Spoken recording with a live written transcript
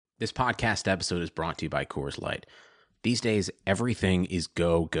This podcast episode is brought to you by Coors Light. These days, everything is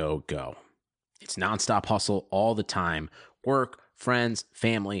go, go, go. It's nonstop hustle all the time. Work, friends,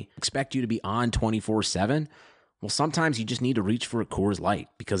 family expect you to be on 24/7. Well, sometimes you just need to reach for a Coors Light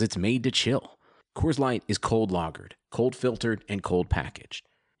because it's made to chill. Coors Light is cold lagered, cold filtered, and cold packaged.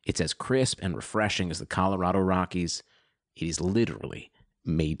 It's as crisp and refreshing as the Colorado Rockies. It is literally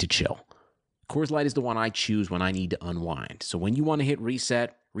made to chill. Coors Light is the one I choose when I need to unwind. So when you want to hit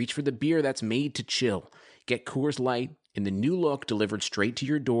reset, reach for the beer that's made to chill. Get Coors Light in the new look delivered straight to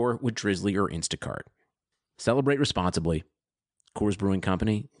your door with Drizzly or Instacart. Celebrate responsibly. Coors Brewing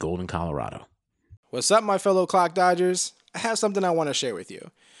Company, Golden, Colorado. What's up, my fellow Clock Dodgers? I have something I want to share with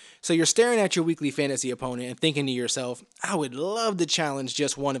you. So you're staring at your weekly fantasy opponent and thinking to yourself, I would love to challenge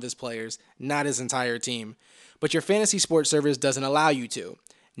just one of his players, not his entire team. But your fantasy sports service doesn't allow you to.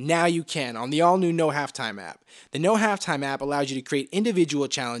 Now you can on the all-new No Halftime app. The No Halftime app allows you to create individual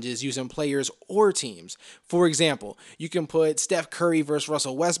challenges using players or teams. For example, you can put Steph Curry versus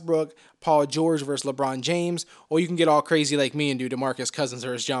Russell Westbrook, Paul George versus LeBron James, or you can get all crazy like me and do DeMarcus Cousins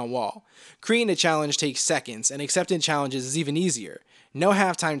versus John Wall. Creating a challenge takes seconds, and accepting challenges is even easier. No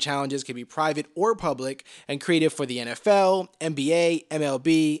Halftime challenges can be private or public and created for the NFL, NBA,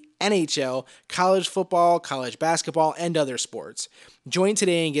 MLB, NHL, college football, college basketball, and other sports. Join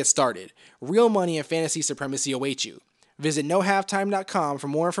today and get started. Real money and fantasy supremacy await you. Visit nohalftime.com for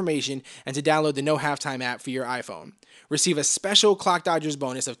more information and to download the No Halftime app for your iPhone. Receive a special Clock Dodgers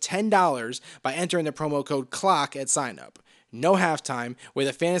bonus of $10 by entering the promo code CLOCK at signup. No Halftime, where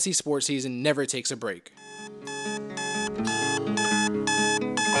the fantasy sports season never takes a break.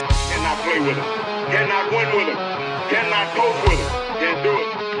 Cannot play with him. Cannot win with him. Cannot cope with him. Can't do it.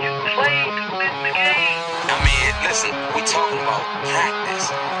 You play to win the game. I mean, listen, we talking about practice.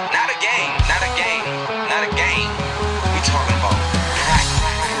 Not a game, not a game, not a game. We talking about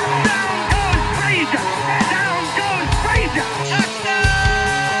practice. Down goes Frazier. Down goes Frazier. Touchdown.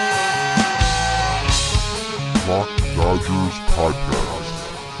 Clock Dodgers Podcast.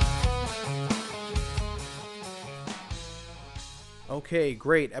 Okay,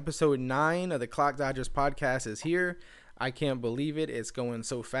 great. Episode 9 of the Clock Dodgers podcast is here. I can't believe it. It's going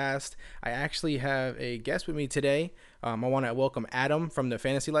so fast. I actually have a guest with me today. I want to welcome Adam from the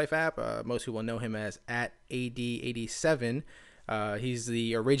Fantasy Life app. Most people know him as @AD87. He's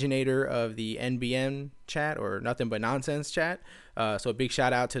the originator of the NBN chat, or Nothing But Nonsense chat. So a big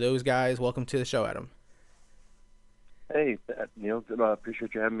shout out to those guys. Welcome to the show, Adam. Hey, Neil,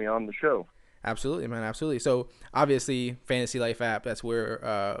 appreciate you having me on the show. Absolutely, man. Absolutely. So obviously Fantasy Life app, that's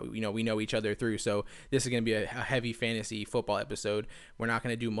where, we know each other through. So this is going to be a heavy fantasy football episode. We're not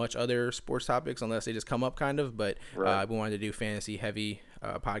going to do much other sports topics unless they just come up kind of, but Right. We wanted to do fantasy heavy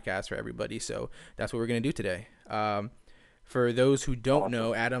podcast for everybody. So that's what we're going to do today. For those who don't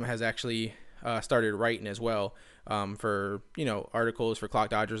know, Adam has actually started writing as well for, articles for Clock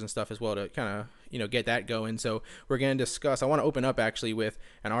Dodgers and stuff as well to kind of, get that going. So we're going to discuss, I want to open up actually with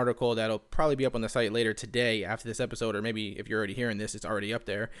an article that'll probably be up on the site later today after this episode, or maybe if you're already hearing this, it's already up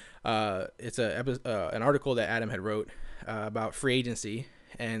there. It's an article that Adam had wrote about free agency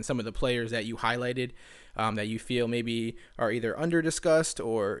and some of the players that you highlighted that you feel maybe are either under discussed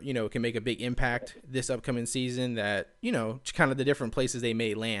or, can make a big impact this upcoming season that, kind of the different places they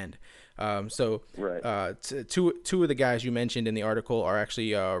may land. Right. Two of the guys you mentioned in the article are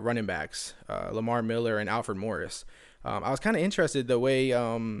actually running backs, Lamar Miller and Alfred Morris. I was kind of interested the way,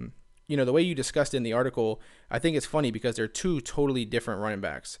 the way you discussed in the article. I think it's funny because they're two totally different running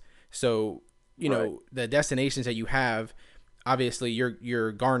backs. So, the destinations that you have, obviously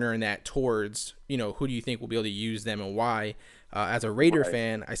you're garnering that towards, who do you think will be able to use them and why. As a Raider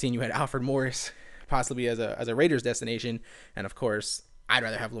fan, I seen you had Alfred Morris possibly as a Raiders destination. And of course, I'd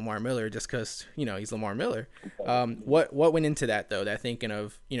rather have Lamar Miller just because, he's Lamar Miller. What went into that, though, that thinking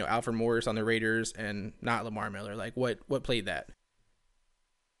of, Alfred Morris on the Raiders and not Lamar Miller? Like, what played that?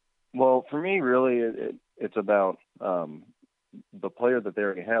 Well, for me, really, it's about the player that they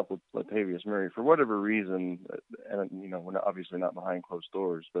already have with Latavius Murray. For whatever reason, and, we're obviously not behind closed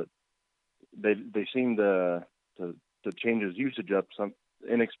doors, but they seem to change his usage up some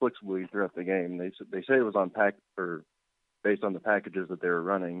inexplicably throughout the game. They say it was based on the packages that they were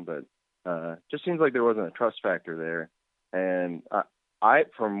running, but just seems like there wasn't a trust factor there. And I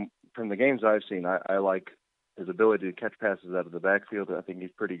from the games I've seen, I like his ability to catch passes out of the backfield. I think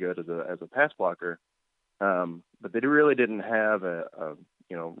he's pretty good as a pass blocker. But they really didn't have a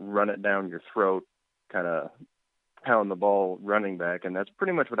run it down your throat kind of pound the ball running back, and that's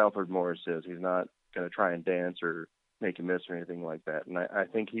pretty much what Alfred Morris is. He's not going to try and dance or make a miss or anything like that. And I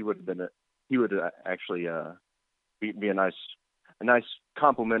think he would actually be a nice nice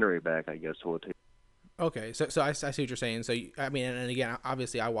complementary back, I guess. To Latavius. Okay, so I see what you're saying. So I mean, and again,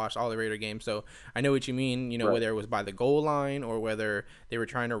 obviously, I watched all the Raider games, so I know what you mean. You know, Right. whether it was by the goal line or whether they were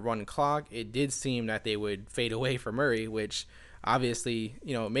trying to run clock, it did seem that they would fade away from Murray, which obviously,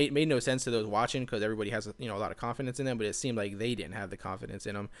 you know, made no sense to those watching because everybody has, you know, a lot of confidence in them, but it seemed like they didn't have the confidence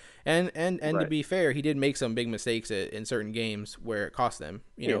in him. And to Right. be fair, he did make some big mistakes in certain games where it cost them,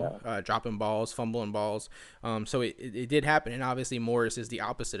 you know, dropping balls, fumbling balls. So it did happen, and obviously Morris is the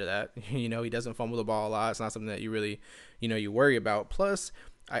opposite of that. You know, he doesn't fumble the ball a lot. It's not something that you really, you know, you worry about. Plus,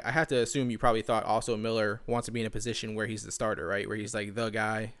 I have to assume you probably thought also Miller wants to be in a position where he's the starter, right? Where he's like the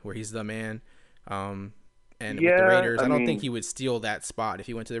guy, where he's the man. And with the Raiders, I don't think he would steal that spot if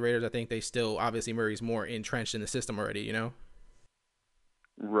he went to the Raiders. I think they still, obviously, Murray's more entrenched in the system already, you know?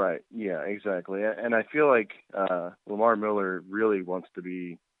 Right. Yeah, exactly. And I feel like Lamar Miller really wants to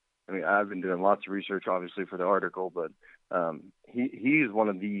be, I mean, I've been doing lots of research, obviously, for the article, but he is one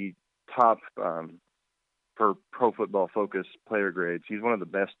of the top, for Pro Football Focus player grades. He's one of the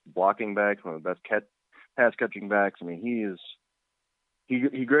best blocking backs, one of the best pass catching backs. I mean,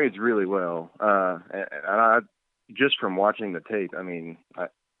 he grades really well. And I just from watching the tape, I mean,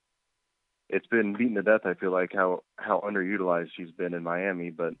 it's been beaten to death. I feel like how underutilized he's been in Miami,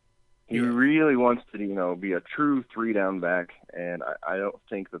 but he really wants to, you know, be a true 3-down back, and I don't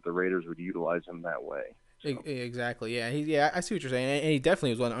think that the Raiders would utilize him that way. So. Exactly. Yeah. I see what you're saying, and he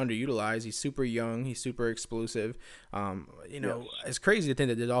definitely was one underutilized. He's super young. He's super explosive. You know, It's crazy to think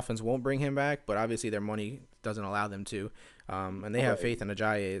that the Dolphins won't bring him back, but obviously their money doesn't allow them to. And they have faith in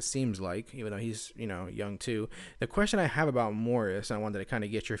Ajayi, it seems like, even though he's, you know, young too. The question I have about Morris, and I wanted to kind of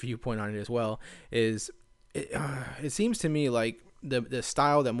get your viewpoint on it as well, is it seems to me like the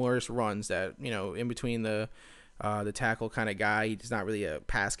style that Morris runs, that, you know, in between the tackle kind of guy, he's not really a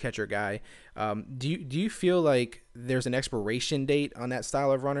pass catcher guy. Do you feel like there's an expiration date on that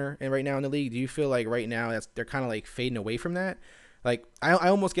style of runner and right now in the league? Do you feel like right now they're kind of like fading away from that? Like I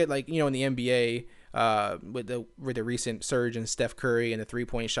almost get like, you know, in the NBA, with the recent surge in Steph Curry and the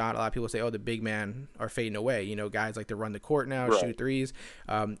 3-point shot, a lot of people say, oh, the big men are fading away. You know, guys like to run the court now, right. shoot threes.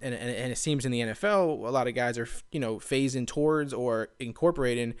 And it seems in the NFL, a lot of guys are, you know, phasing towards or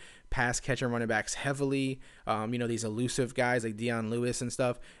incorporating pass catcher running backs heavily. You know, these elusive guys like Dion Lewis and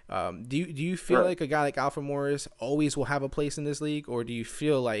stuff. Do you feel like a guy like Alfred Morris always will have a place in this league, or do you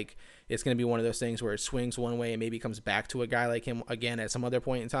feel like it's going to be one of those things where it swings one way and maybe comes back to a guy like him again at some other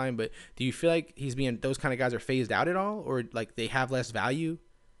point in time? But do you feel like those kind of guys are phased out at all, or like they have less value?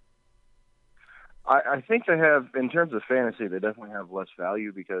 I think they have, in terms of fantasy, they definitely have less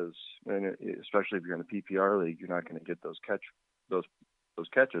value because, especially if you're in a PPR league, you're not going to get those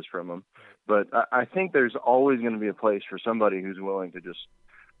catches from them. But I think there's always going to be a place for somebody who's willing to just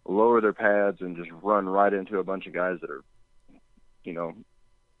lower their pads and just run right into a bunch of guys that are, you know,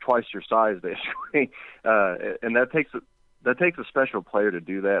 twice your size, basically. And that takes a special player to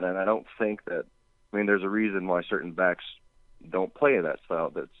do that. And I don't think that, I mean, there's a reason why certain backs don't play that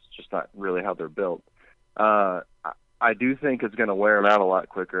style. That's just not really how they're built. I do think it's going to wear them out a lot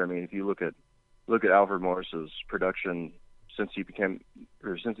quicker. I mean, if you look at Alfred Morris's production since he's been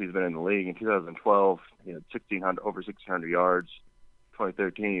in the league. In 2012, he had over 1,600 yards.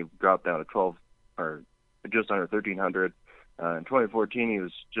 2013, he dropped down to just under 1,300. In 2014, he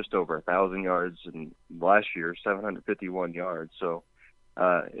was just over 1,000 yards, and last year 751 yards. So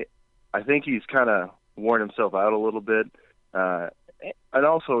I think he's kind of worn himself out a little bit. And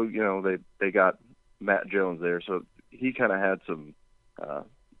also, you know, they got Matt Jones there, so he kind of had some.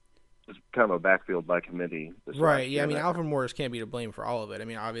 It's kind of a backfield by committee. Right. Yeah. I mean, Alfred Morris can't be to blame for all of it. I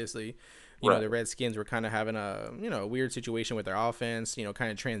mean, obviously, you know, the Redskins were kind of having a weird situation with their offense. You know,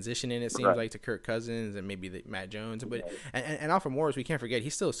 kind of transitioning. It seems like to Kirk Cousins and maybe Matt Jones. But and Alfred Morris, we can't forget,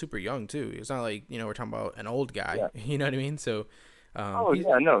 he's still super young too. It's not like, you know, we're talking about an old guy. Yeah. You know what I mean? So. What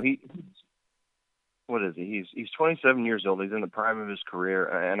is he? He's 27 years old. He's in the prime of his career,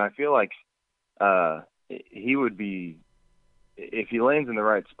 and I feel like he would be. If he lands in the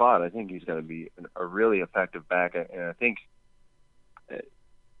right spot, I think he's going to be a really effective back. And I think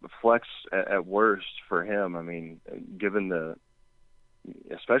flex at worst for him, I mean, given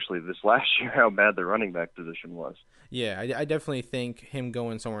especially this last year, how bad the running back position was. Yeah, I definitely think him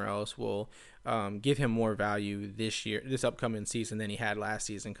going somewhere else will give him more value this upcoming season than he had last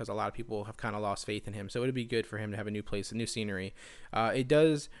season, because a lot of people have kind of lost faith in him. So it would be good for him to have a new place, a new scenery. It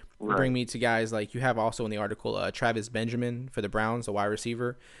does bring me to guys like you have also in the article, Travis Benjamin for the Browns, the wide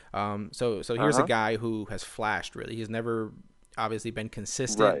receiver. So here's a guy who has flashed, really. He's never obviously been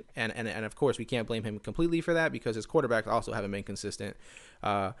consistent, Right. and of course we can't blame him completely for that because his quarterbacks also haven't been consistent.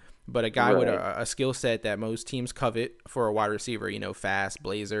 But a guy with a skill set that most teams covet for a wide receiver, fast,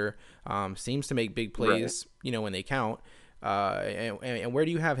 blazer, seems to make big plays, when they count. And where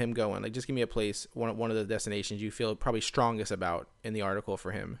do you have him going? Like, just give me a place, one of the destinations you feel probably strongest about in the article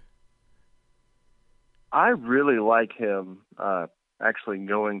for him. I really like him actually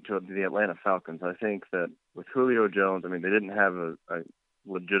going to the Atlanta Falcons. I think that with Julio Jones, I mean, they didn't have a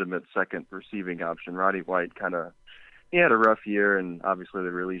legitimate second receiving option. Roddy White he had a rough year, and obviously they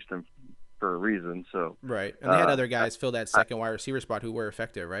released him for a reason. So right, and they had other guys fill that second wide receiver spot who were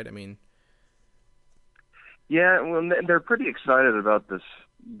effective, right? I mean, yeah, well, they're pretty excited about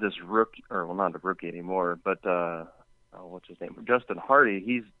this rookie, or well, not a rookie anymore, but what's his name? Justin Hardy.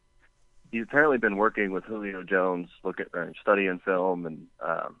 He's apparently been working with Julio Jones, studying film and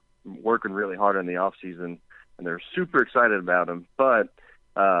working really hard in the off season, and they're super excited about him. But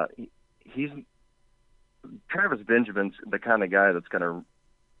Travis Benjamin's the kind of guy that's gonna.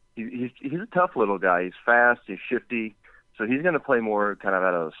 He's a tough little guy. He's fast. He's shifty. So he's gonna play more kind of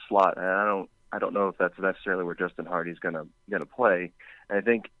out of the slot. And I don't know if that's necessarily where Justin Hardy's gonna play. And I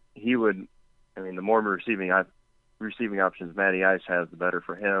think he would. I mean, the more receiving options Matty Ice has, the better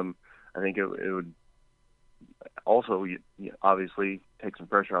for him. I think it would also obviously take some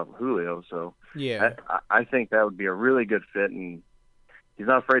pressure off of Julio. So yeah, I think that would be a really good fit, and he's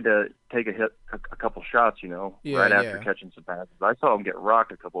not afraid to take a couple shots, right after catching some passes. I saw him get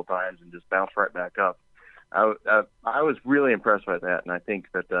rocked a couple of times and just bounce right back up. I was really impressed by that, and I think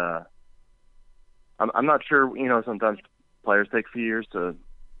that I'm not sure. Sometimes players take a few years to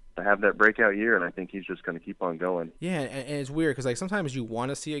have that breakout year, and I think he's just going to keep on going. Yeah, and it's weird because sometimes you want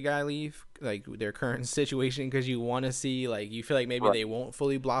to see a guy leave their current situation because you want to see you feel like maybe they won't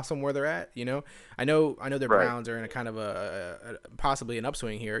fully blossom where they're at. I know their Browns are in a kind of a possibly an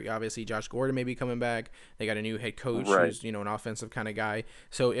upswing here. Obviously, Josh Gordon may be coming back. They got a new head coach who's an offensive kind of guy.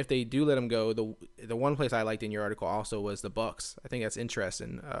 So if they do let him go, the one place I liked in your article also was the Bucs. I think that's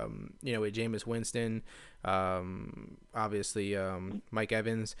interesting. With Jameis Winston. Obviously Mike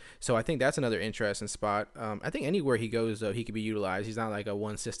Evans, so I think that's another interesting spot. I think anywhere he goes though he could be utilized. He's not like a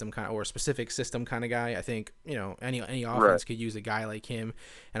one system kind of or a specific system kind of guy. I think any offense could use a guy like him,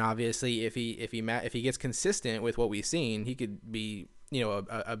 and obviously if he gets consistent with what we've seen, he could be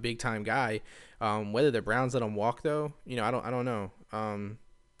a big time guy. Whether the Browns let him walk though, I don't know. I'm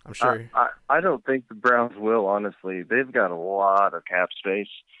sure. I don't think the Browns will, honestly. They've got a lot of cap space.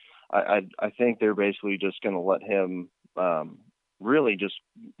 I think they're basically just going to let him really just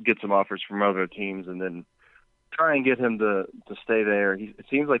get some offers from other teams and then try and get him to stay there. It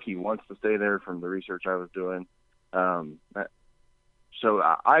seems like he wants to stay there from the research I was doing. So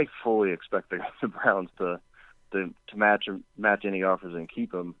I fully expect the Browns to match any offers and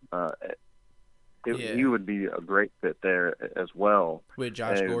keep him. He would be a great fit there as well. With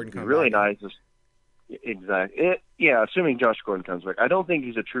Josh Gordon coming really back. Nice. Exactly. Assuming Josh Gordon comes back. I don't think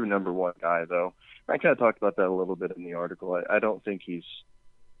he's a true number one guy, though. I kind of talked about that a little bit in the article. I don't think he's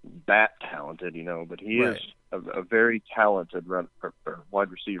that talented, but he is a very talented wide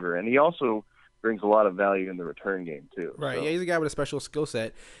receiver, and he also brings a lot of value in the return game too. Right. So. Yeah, he's a guy with a special skill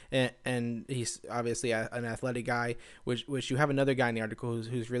set, and he's obviously an athletic guy. Which you have another guy in the article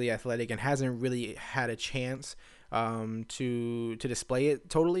who's really athletic and hasn't really had a chance to display it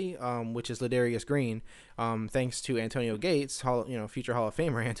totally, which is Ladarius Green. Thanks to Antonio Gates, future Hall of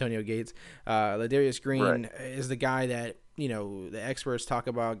Famer Antonio Gates. Ladarius Green is the guy that the experts talk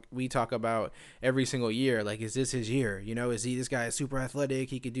about. We talk about every single year. Like, is this his year? This guy is super athletic?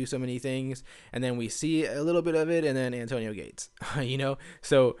 He could do so many things, and then we see a little bit of it, and then Antonio Gates.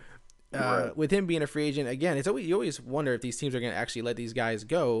 So. With him being a free agent, again, you always wonder if these teams are going to actually let these guys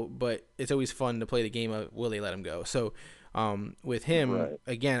go, but it's always fun to play the game of will they let him go. So with him,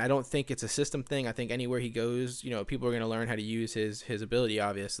 again, I don't think it's a system thing. I think anywhere he goes, people are going to learn how to use his ability,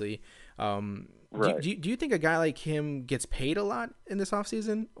 obviously. Do you think a guy like him gets paid a lot in this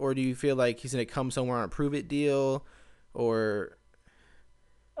offseason, or do you feel like he's going to come somewhere on a prove-it deal, or?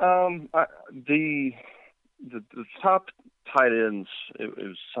 The top tight ends, it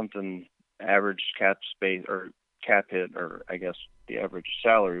was something average cap space or cap hit, or I guess the average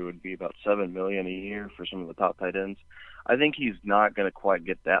salary would be about $7 million a year for some of the top tight ends. I think he's not going to quite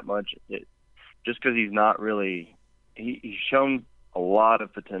get that much, just because he's not really. He's shown a lot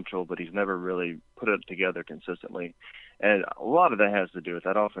of potential, but he's never really put it together consistently, and a lot of that has to do with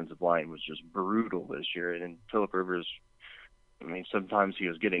that offensive line was just brutal this year. And Phillip Rivers, I mean, sometimes he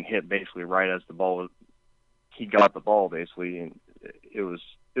was getting hit basically right as he got the ball basically, and it was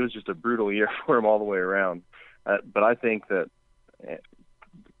just a brutal year for him all the way around. But I think that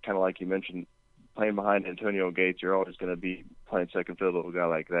kind of like you mentioned, playing behind Antonio Gates, you're always going to be playing second fiddle to a guy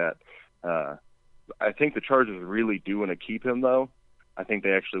like that. I think the Chargers really do want to keep him, though. I think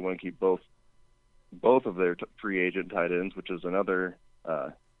they actually want to keep both of their free agent tight ends, which is another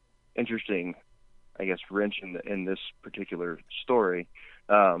interesting, I guess, wrench in this particular story.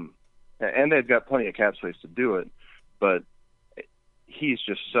 And they've got plenty of cap space to do it, but he's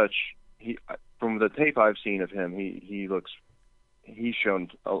just from the tape I've seen of him, he's shown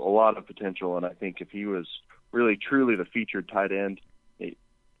a lot of potential, and I think if he was really truly the featured tight end,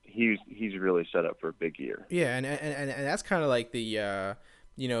 he's really set up for a big year. Yeah, and that's kind of like the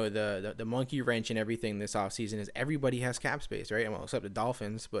the monkey wrench and everything this offseason is everybody has cap space, right? Well, except the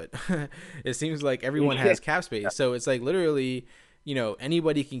Dolphins, but it seems like everyone has cap space. So it's like literally,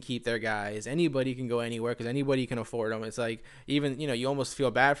 anybody can keep their guys. Anybody can go anywhere because anybody can afford them. It's like even, you almost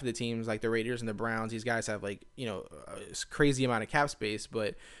feel bad for the teams like the Raiders and the Browns. These guys have like, a crazy amount of cap space,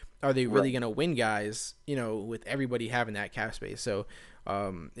 but are they really going to win guys, with everybody having that cap space? So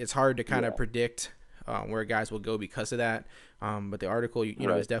it's hard to kind of predict where guys will go because of that. But the article,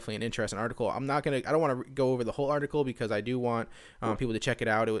 is definitely an interesting article. I don't want to go over the whole article because I do want people to check it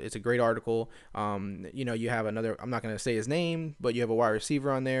out. It's a great article. You have another, I'm not going to say his name, but you have a wide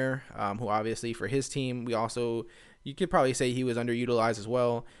receiver on there who obviously for his team, you could probably say he was underutilized as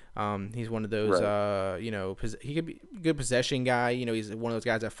well. He's one of those, he could be a good possession guy. He's one of those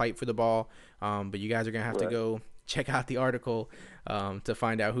guys that fight for the ball. But you guys are going to have to go check out the article to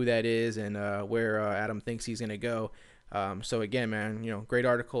find out who that is and where Adam thinks he's going to go. So again, man, great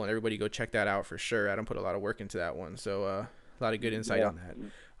article, and everybody go check that out for sure. Adam put a lot of work into that one. So a lot of good insight on that.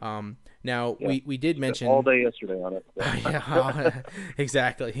 Now we did mention all day yesterday on it. Yeah,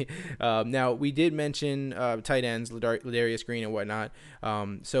 exactly. Now we did mention tight ends, Ladarius Green and whatnot.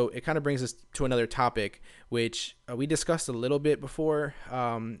 So it kind of brings us to another topic, which we discussed a little bit before.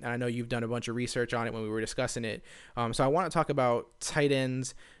 And I know you've done a bunch of research on it when we were discussing it. So I want to talk about tight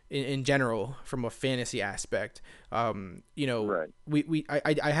ends in general from a fantasy aspect. I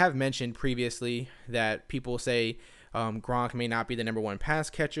have mentioned previously that people say Gronk may not be the number one pass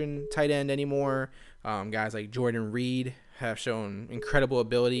catching tight end anymore. Guys like Jordan Reed have shown incredible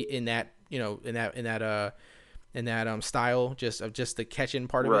ability in that style, just the catching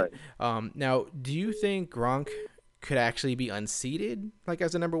part of it. Now, do you think Gronk could actually be unseated like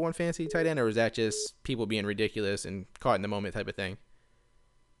as the number one fantasy tight end, or is that just people being ridiculous and caught in the moment type of thing?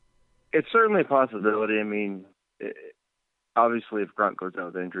 It's certainly a possibility. I mean, obviously, if Gronk goes down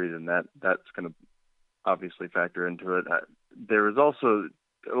with injury, then that's going to obviously factor into it. There was also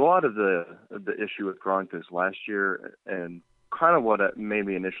a lot of the issue with Gronk this last year, and kind of what made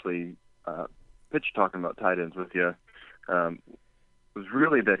me initially pitch talking about tight ends with you was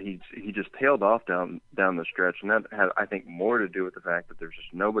really that he just tailed off down the stretch, and that had, I think, more to do with the fact that there's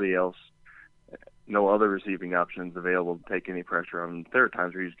just nobody else, no other receiving options available to take any pressure on him. There are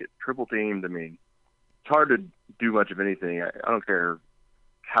times where you just get triple teamed. I mean, it's hard to do much of anything. I don't care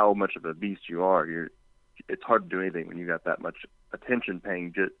how much of a beast you are. It's hard to do anything when you got that much attention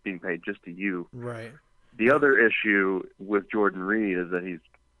being paid just to you. Right. The other issue with Jordan Reed is that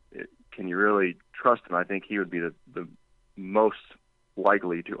can you really trust him? I think he would be the most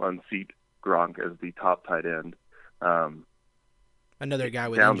likely to unseat Gronk as the top tight end. Another guy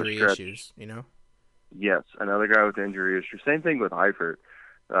with injury issues, Yes, another guy with injury issues. Same thing with Eifert.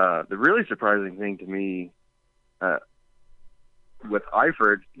 The really surprising thing to me with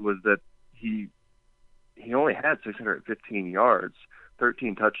Eifert was that he only had 615 yards,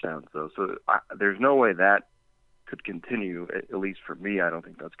 13 touchdowns, though. So there's no way that could continue, at least for me. I don't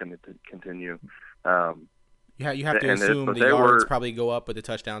think that's going to continue. You have to assume the yards probably go up, but the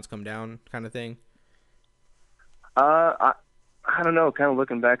touchdowns come down kind of thing. I don't know. Kind of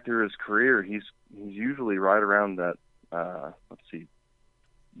looking back through his career, he's usually right around that. Let's see.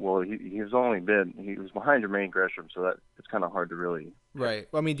 Well, he was behind Jermaine Gresham, so that it's kind of hard to really. Right.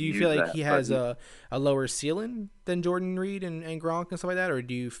 Well, I mean, do you feel like he has a lower ceiling than Jordan Reed and Gronk and stuff like that, or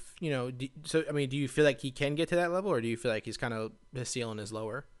do you do you feel like he can get to that level, or do you feel like his ceiling is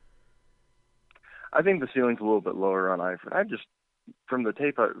lower? I think the ceiling's a little bit lower on Eifert. From the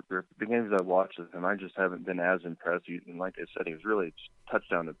tape, the games I watched of him, I just haven't been as impressed. And like I said, he was really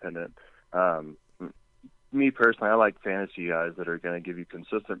touchdown dependent. Me personally, I like fantasy guys that are going to give you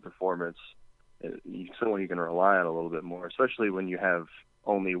consistent performance, someone you can rely on a little bit more, especially when you have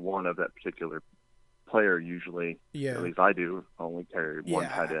only one of that particular player usually. Yeah. At least I do only carry one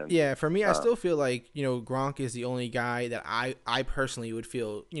tight end. Yeah, for me, I still feel like, Gronk is the only guy that I personally would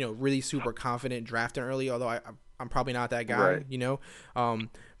feel, really super confident drafting early, although I'm probably not that guy, Right. you know.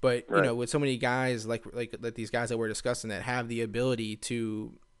 But you Right. know, with so many guys like these guys that we're discussing that have the ability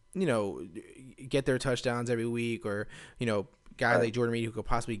to, you know, get their touchdowns every week, or you know, guys Right. like Jordan Reed who could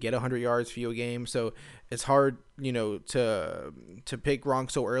possibly get 100 yards for you a game. So it's hard, you know, to pick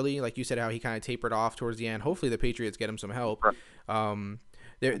Gronk so early. Like you said, how he kind of tapered off towards the end. Hopefully the Patriots get him some help. Right.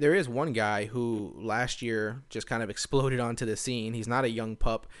 There is one guy who last year just kind of exploded onto the scene. He's not a young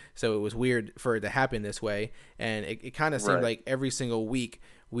pup, so it was weird for it to happen this way. And it kind of seemed Right. like every single week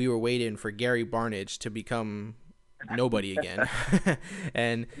we were waiting for Gary Barnidge to become nobody again.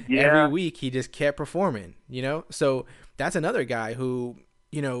 And Yeah. every week he just kept performing, you know? So that's another guy who,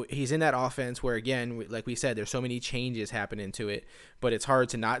 you know, he's in that offense where, again, like we said, there's so many changes happening to it, but it's hard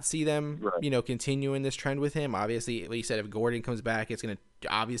to not see them, Right. you know, continuing this trend with him. Obviously, like you said, if Gordon comes back, it's going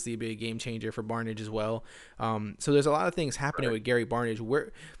to obviously be a game changer for Barnidge as well. So there's a lot of things happening Right. with Gary Barnidge.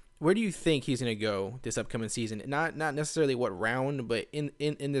 Where do you think he's going to go this upcoming season? Not necessarily what round, but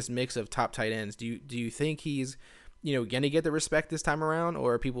in this mix of top tight ends, do you think he's, you know, going to get the respect this time around,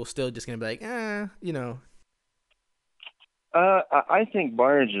 or are people still just going to be like, you know? I think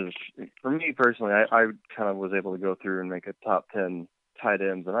Barnidge is, for me personally, I kind of was able to go through and make a top 10 tight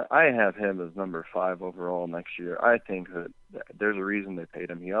ends, and I have him as number 5 overall next year. I think that there's a reason they paid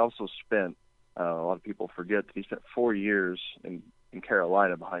him. He also spent, a lot of people forget that he spent 4 years in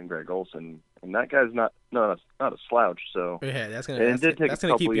Carolina behind Greg Olsen, and that guy's not a slouch. So Yeah, that's and gonna it did take a keep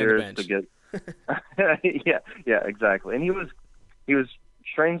couple you on the years bench. to get. yeah, exactly. And he was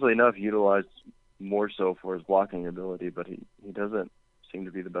strangely enough utilized more so for his blocking ability, but he doesn't seem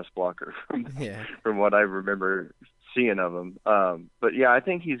to be the best blocker Yeah. from what I remember seeing of him. But yeah, I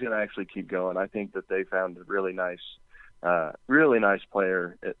think he's going to actually keep going. I think that they found a really nice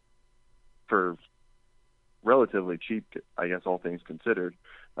player for relatively cheap, I guess, all things considered.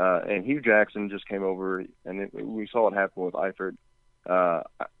 And Hugh Jackson just came over, and we saw it happen with Eifert.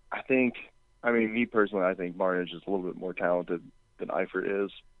 Me personally, I think Barnidge is a little bit more talented than Eifert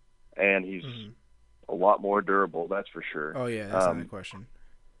is, and he's a lot more durable, that's for sure. Oh yeah, that's not a question.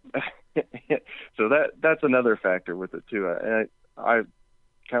 So that's another factor with it too. And I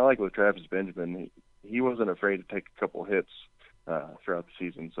kind of like with Travis Benjamin, he wasn't afraid to take a couple hits throughout the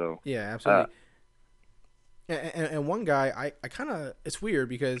season. So Yeah, absolutely. And one guy, I kind of, it's weird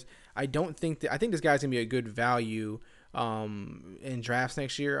because I think this guy's gonna be a good value in drafts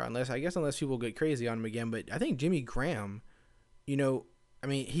next year, unless people get crazy on him again. But I think Jimmy Graham, you know, I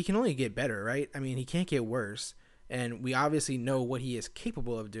mean, he can only get better, right? I mean, he can't get worse. And we obviously know what he is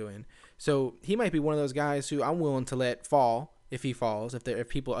capable of doing. So he might be one of those guys who I'm willing to let fall if he falls, if the rest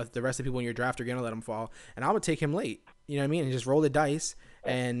of the people in your draft are going to let him fall. And I would take him late, you know what I mean? And just roll the dice.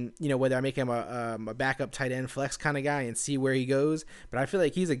 And, you know, whether I make him a backup tight end flex kind of guy and see where he goes. But I feel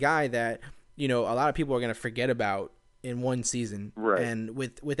like he's a guy that, you know, a lot of people are going to forget about in one season. Right. And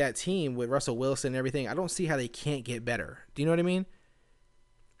with that team, with Russell Wilson and everything, I don't see how they can't get better. Do you know what I mean?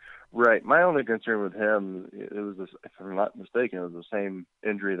 Right. My only concern with him, it was this, if I'm not mistaken, it was the same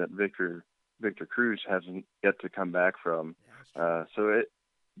injury that Victor Cruz hasn't yet to come back from. So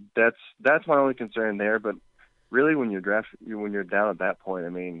that's my only concern there. But really, when you're down at that point, I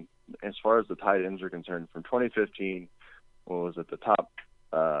mean, as far as the tight ends are concerned, from 2015, what was it, the top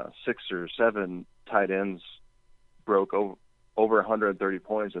 6 or 7 tight ends broke over 130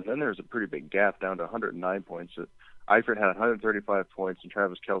 points, and then there's a pretty big gap down to 109 points. Eifert had 135 points, and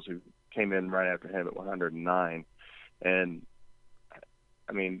Travis Kelce came in right after him at 109. And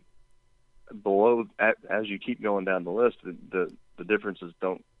I mean, below, as you keep going down the list, the differences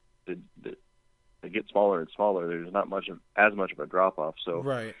they get smaller and smaller. There's not as much of a drop off. So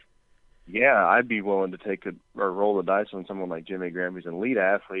Right. Yeah, I'd be willing to take or roll the dice on someone like Jimmy Graham. He's an elite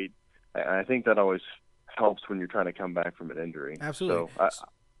athlete. I think that always helps when you're trying to come back from an injury. Absolutely.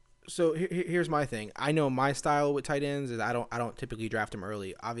 So here's my thing. I know my style with tight ends is I don't typically draft them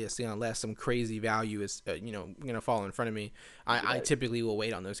early. Obviously, unless some crazy value is going to fall in front of me, I typically will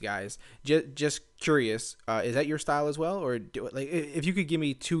wait on those guys. Just curious, is that your style as well, or if you could give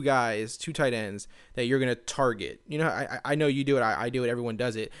me two tight ends that you're going to target? You know, I know you do it. I do it. Everyone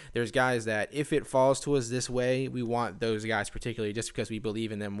does it. There's guys that if it falls to us this way, we want those guys particularly just because we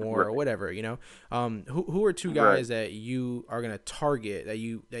believe in them more or whatever. You know, who are two guys that you are going to target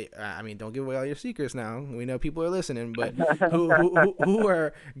I mean, don't give away all your secrets now. We know people are listening, but who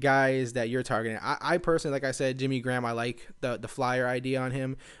are guys that you're targeting? I personally, like I said, Jimmy Graham, I like the flyer idea on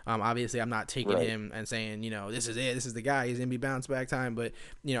him. Obviously, I'm not taking him and saying, this is it. This is the guy. He's going to be bounce back time. But,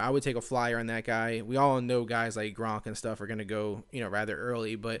 I would take a flyer on that guy. We all know guys like Gronk and stuff are going to go, rather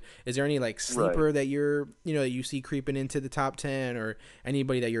early. But is there any, sleeper that you're, that you see creeping into the top 10 or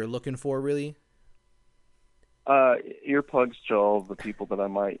anybody that you're looking for, really? Earplugs to all the people that I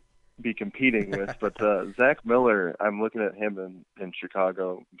might be competing with, but Zach Miller, I'm looking at him in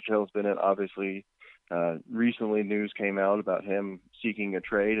Chicago. Joe's Bennett, obviously, recently news came out about him seeking a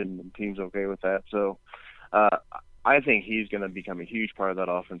trade, and the team's okay with that. So I think he's going to become a huge part of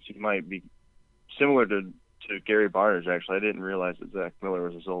that offense. He might be similar to Gary Barnidge, actually. I didn't realize that Zach Miller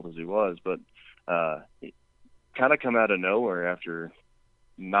was as old as he was, but he kind of come out of nowhere after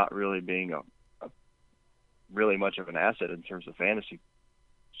not really being a really much of an asset in terms of fantasy.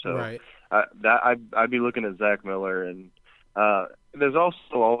 So Right. I'd be looking at Zach Miller, and there's also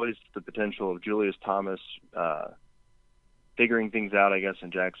always the potential of Julius Thomas figuring things out, I guess,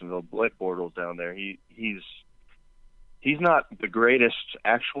 in Jacksonville. Blake Bortles down there, he's not the greatest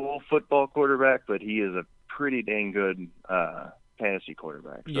actual football quarterback, but he is a pretty dang good fantasy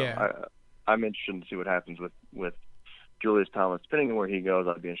quarterback. So Yeah. I'm interested to see what happens with Julius Thomas. Depending on where he goes,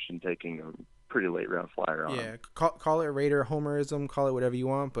 I'd be interested in taking a pretty late round flyer on. Yeah, call it Raider homerism, call it whatever you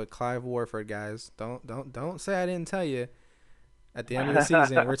want, but Clive Warford, guys, don't say I didn't tell you. At the end of the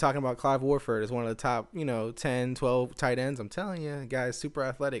season, we're talking about Clive Warford as one of the top, 10, 12 tight ends. I'm telling you, guys, super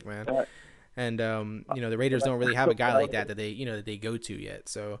athletic, man. And the Raiders don't really have a guy like that they go to yet.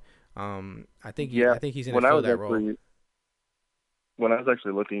 So I think he's going to fill that role. When I was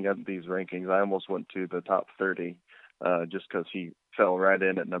actually looking at these rankings, I almost went to the top 30 just because he fell right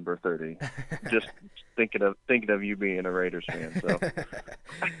in at number 30. Just thinking of you being a Raiders fan. So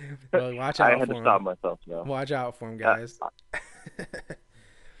well, watch out. I had to stop myself now. Watch out for him, guys.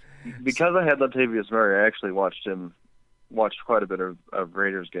 Because I had Latavius Murray, I actually watched quite a bit of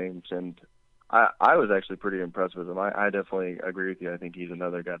Raiders games, and I was actually pretty impressed with him. I definitely agree with you. I think he's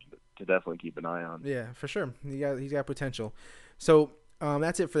another guy to definitely keep an eye on. Yeah, for sure. He's got potential. So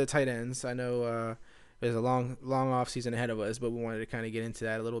that's it for the tight ends. I know there's a long off season ahead of us, but we wanted to kind of get into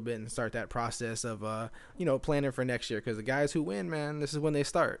that a little bit and start that process of planning for next year, because the guys who win, man, this is when they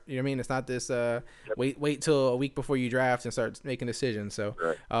start. You know what I mean? It's not this wait till a week before you draft and start making decisions. So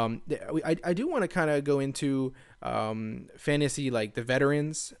right. I do want to kind of go into fantasy, like the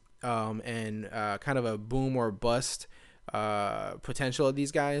veterans and kind of a boom or bust potential of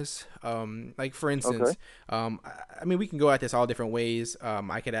these guys. Like for instance, I mean, we can go at this all different ways.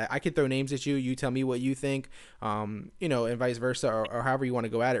 I could throw names at you. You tell me what you think, and vice versa, or however you want to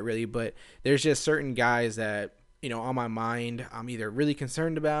go at it, really. But there's just certain guys that, on my mind, I'm either really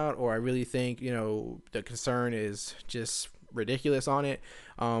concerned about, or I really think, the concern is just ridiculous on it.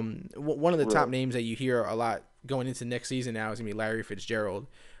 One of the top names that you hear a lot going into next season now is gonna be Larry Fitzgerald.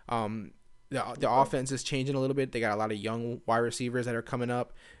 The offense is changing a little bit. They got a lot of young wide receivers that are coming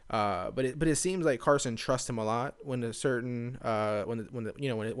up, but it seems like Carson trusts him a lot when a certain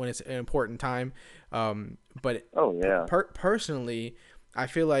when it's an important time. Personally, I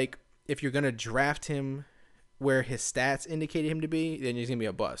feel like if you're gonna draft him where his stats indicated him to be, then he's gonna be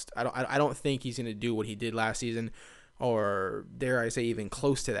a bust. I don't think he's gonna do what he did last season, or dare I say even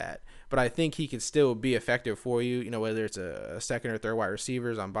close to that. But I think he could still be effective for you, whether it's a second or third wide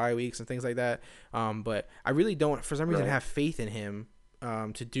receivers on bye weeks and things like that. But I really don't, for some reason, have faith in him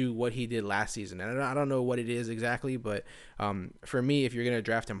to do what he did last season. And I don't know what it is exactly, but for me, if you're going to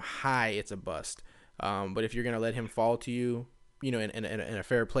draft him high, it's a bust. But if you're going to let him fall to you, in a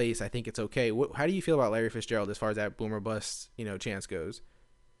fair place, I think it's okay. How do you feel about Larry Fitzgerald as far as that boom or bust, chance goes?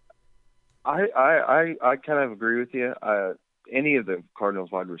 I kind of agree with you. Any of the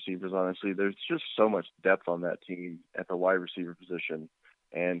Cardinals wide receivers, honestly, there's just so much depth on that team at the wide receiver position,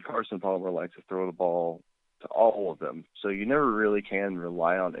 and Carson Palmer likes to throw the ball to all of them, so you never really can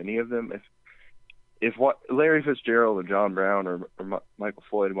rely on any of them. If what Larry Fitzgerald or John Brown or Michael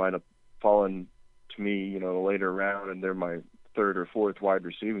Floyd might have fallen to me, in a later round, and they're my third or fourth wide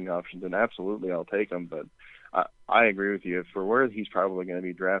receiving option, then absolutely I'll take them. But I agree with you. For where he's probably going to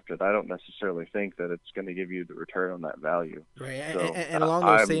be drafted, I don't necessarily think that it's going to give you the return on that value. Right. So, and along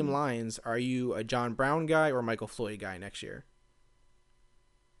those same lines, are you a John Brown guy or a Michael Floyd guy next year?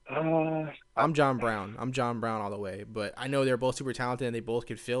 I'm John Brown. I'm John Brown all the way. But I know they're both super talented and they both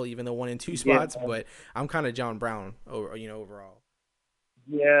could fill even the 1 and 2 spots. Yeah. But I'm kind of John Brown, overall.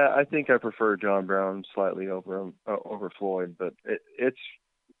 Yeah, I think I prefer John Brown slightly over Floyd, but it's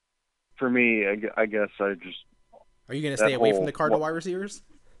for me. I guess I just. Are you going to stay away from the Cardinal wide receivers?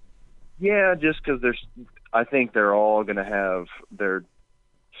 Yeah, just because I think they're all going to have their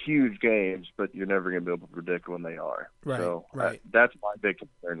huge games, but you're never going to be able to predict when they are. Right. So right. That's my big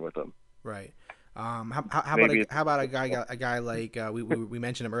concern with them. Right. How about a guy like we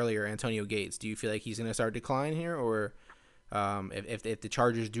mentioned him earlier, Antonio Gates? Do you feel like he's going to start decline here, or if the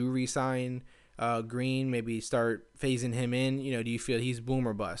Chargers do re-sign Green, maybe start phasing him in? Do you feel he's boom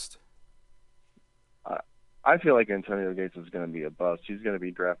or bust? I feel like Antonio Gates is going to be a bust. He's going to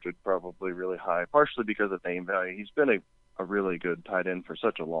be drafted probably really high, partially because of name value. He's been a really good tight end for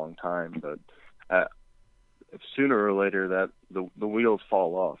such a long time, but sooner or later that the wheels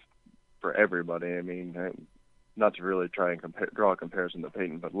fall off for everybody. I mean, not to really try and draw a comparison to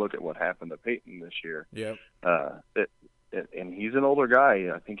Peyton, but look at what happened to Peyton this year. Yep. And he's an older guy.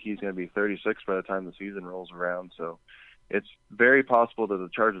 I think he's going to be 36 by the time the season rolls around. So it's very possible that the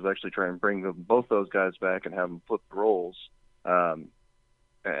Chargers actually try and bring both those guys back and have them flip the roles. And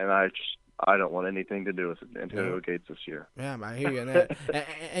I don't want anything to do with Antonio Gates this year. Yeah, I hear you on that.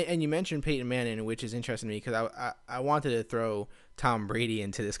 and you mentioned Peyton Manning, which is interesting to me because I wanted to throw Tom Brady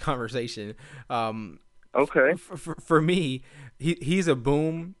into this conversation. Okay. For me, he's a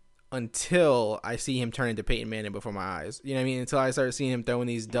boom until I see him turn into Peyton Manning before my eyes. You know what I mean? Until I start seeing him throwing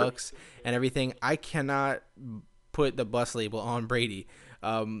these ducks and everything, I cannot put the bus label on Brady.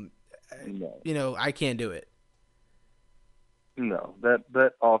 No. You know, I can't do it. No,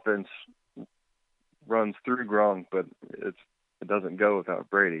 that offense runs through Gronk, but it doesn't go without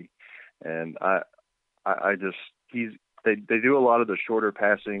Brady. And I just they do a lot of the shorter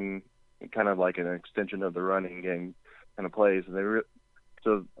passing, kind of like an extension of the running game kind of plays, and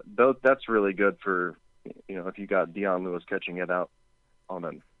so that's really good for, you know, if you got Deion Lewis catching it out on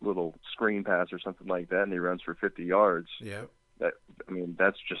a little screen pass or something like that, and he runs for 50 yards. Yeah.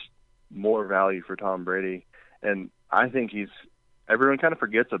 That's just more value for Tom Brady, and I think everyone kind of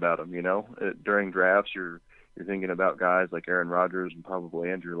forgets about him. You know, during drafts, you're thinking about guys like Aaron Rodgers and probably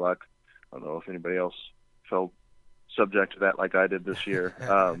Andrew Luck. I don't know if anybody else felt subject to that like I did this year.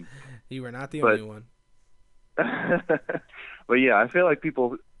 You were not the only one. But yeah, I feel like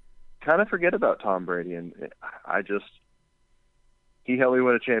people kind of forget about Tom Brady, and he helped me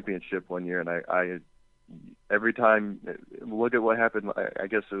win a championship one year, and I every time, look at what happened. I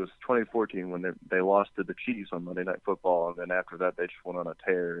guess it was 2014 when they lost to the Chiefs on Monday Night Football, and then after that they just went on a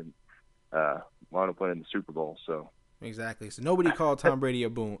tear and wound up winning the Super Bowl. So exactly. So nobody called Tom Brady a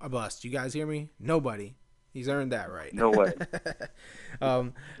bust. You guys hear me? Nobody. He's earned that right. No way.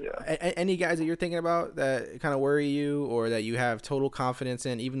 Any guys that you're thinking about that kind of worry you, or that you have total confidence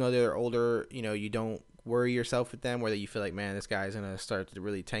in, even though they're older, you know, you don't worry yourself with them, or that you feel like, man, this guy's going to start to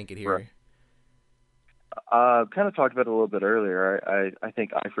really tank it here? Right. Kind of talked about it a little bit earlier. I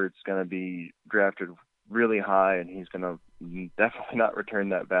think Eifert's going to be drafted really high, and he's going to definitely not return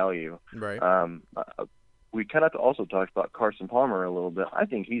that value. Right. We kind of also talked about Carson Palmer a little bit. I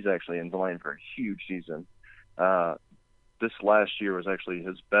think he's actually in line for a huge season. This last year was actually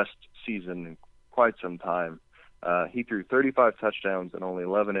his best season in quite some time. He threw 35 touchdowns and only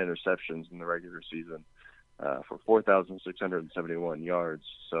 11 interceptions in the regular season for 4,671 yards.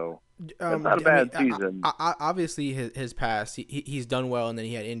 So that's not a bad season. Obviously, his past, he's done well, and then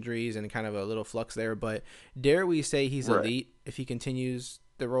he had injuries and kind of a little flux there. But dare we say he's elite if he continues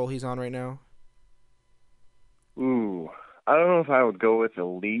the role he's on right now? Ooh, I don't know if I would go with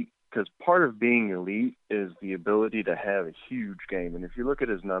elite, because part of being elite is the ability to have a huge game. And if you look at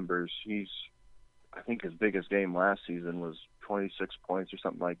his numbers, I think his biggest game last season was 26 points or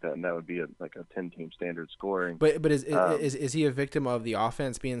something like that, and that would be like a 10-team standard scoring. But is he a victim of the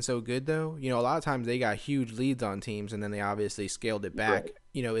offense being so good, though? You know, a lot of times they got huge leads on teams, and then they obviously scaled it back. Right.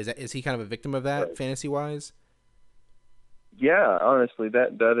 You know, is he kind of a victim of that, fantasy-wise? Yeah, honestly,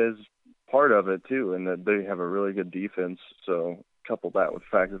 that is part of it too, and that they have a really good defense. So couple that with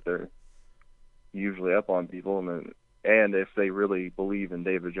the fact that they're usually up on people, and if they really believe in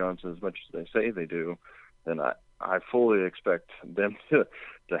David Johnson as much as they say they do, then I fully expect them to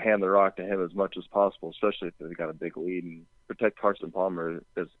hand the rock to him as much as possible, especially if they've got a big lead, and protect Carson Palmer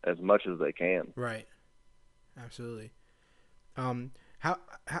as much as they can. Right. Absolutely. How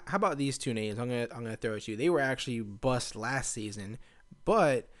about these two names? I'm gonna throw at you. They were actually bust last season,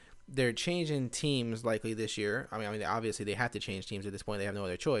 but they're changing teams likely this year. I mean, obviously they have to change teams at this point. They have no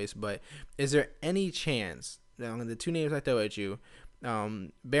other choice. But is there any chance? Now, the two names I throw at you,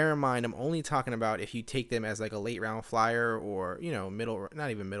 bear in mind, I'm only talking about if you take them as like a late round flyer, or, you know, middle,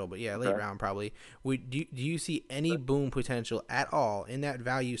 not even middle, but yeah, late round probably. Do you see any boom potential at all in that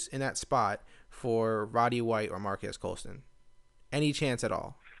value, in that spot for Roddy White or Marquez Colston? Any chance at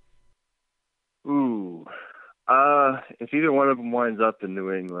all? Ooh. If either one of them winds up in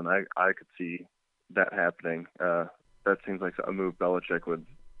New England, I could see that happening. That seems like a move Belichick would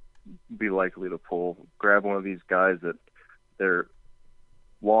be likely to pull. Grab one of these guys that their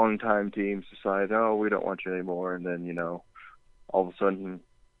longtime teams decide, oh, we don't want you anymore, and then, you know, all of a sudden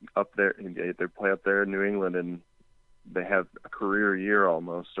up there, they play up there in New England, and they have a career year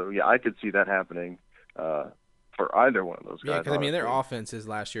almost. So yeah, I could see that happening for either one of those guys. Yeah, because I mean, their offenses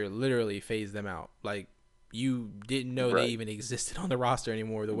last year literally phased them out. Like, you didn't know Right. they even existed on the roster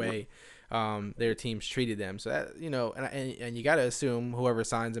anymore. The way their teams treated them. So that, and you got to assume whoever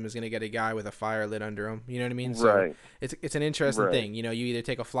signs him is going to get a guy with a fire lit under him. You know what I mean? So Right. it's an interesting Right. thing. You either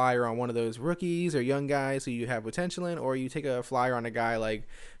take a flyer on one of those rookies or young guys who you have potential in, or you take a flyer on a guy like,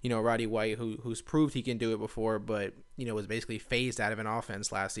 Roddy White, who's proved he can do it before, but was basically phased out of an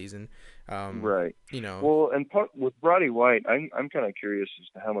offense last season. Right. You know. Well, and with Roddy White, I'm kind of curious as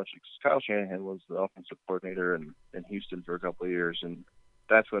to how much Kyle Shanahan was the offensive coordinator in Houston for a couple of years, and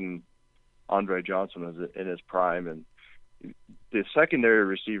that's when Andre Johnson was in his prime. And the secondary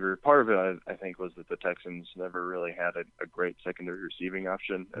receiver, part of it, I think, was that the Texans never really had a great secondary receiving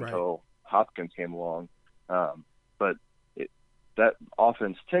option until Hopkins came along. But that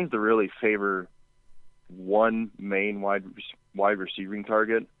offense tends to really favor one main wide receiving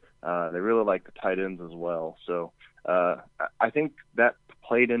target. They really like the tight ends as well. So I think that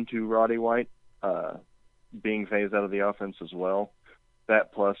played into Roddy White being phased out of the offense as well.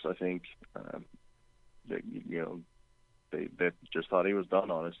 That plus, I think, they just thought he was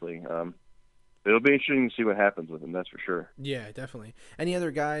done, honestly. It'll be interesting to see what happens with him, that's for sure. Yeah, definitely. Any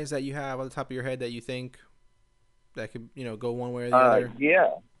other guys that you have on the top of your head that you think that could, go one way or the other? Yeah.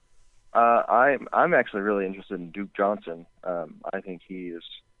 I'm actually really interested in Duke Johnson. I think he's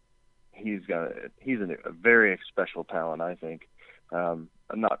a very special talent, I think. I'm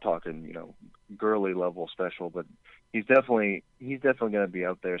not talking, Gurley level special, but he's definitely going to be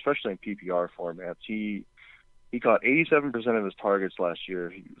out there, especially in PPR formats. He caught 87% of his targets last year.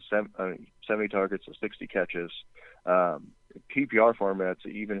 He was 70 targets and 60 catches. PPR formats,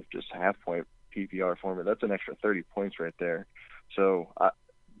 even if just half point PPR format, that's an extra 30 points right there. So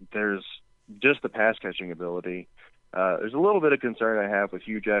there's just the pass catching ability. There's a little bit of concern I have with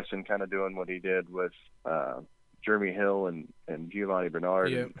Hugh Jackson kind of doing what he did with Jeremy Hill and Giovanni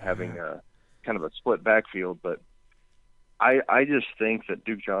Bernard and having kind of a split backfield. But I just think that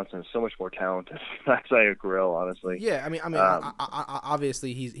Duke Johnson is so much more talented than Isaiah Crowell, honestly. Yeah, I mean,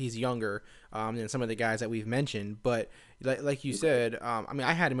 obviously he's younger than some of the guys that we've mentioned, but like you said,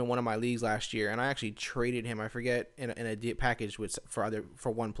 I had him in one of my leagues last year, and I actually traded him. I forget in a package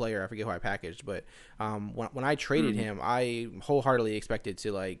for one player. I forget who I packaged, but when I traded him, I wholeheartly expected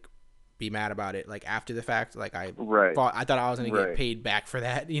to be mad about it after the fact. I thought I was going to get paid back for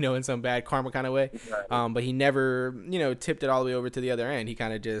that, in some bad karma kind of way. But he never, tipped it all the way over to the other end. He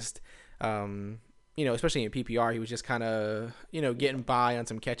kind of just, especially in PPR, he was just kind of, getting by on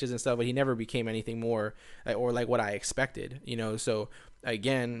some catches and stuff, but he never became anything more or like what I expected, So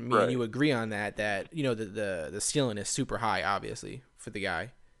again, me and you agree on that, the ceiling is super high, obviously, for the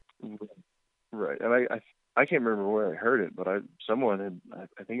guy. Right. And I can't remember where I heard it, but I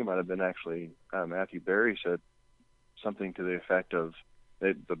think it might have been actually Matthew Berry said something to the effect of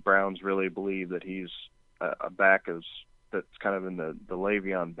that the Browns really believe that he's a back that's kind of in the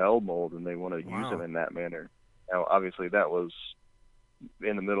Le'Veon Bell mold, and they want to use him in that manner. Now, obviously, that was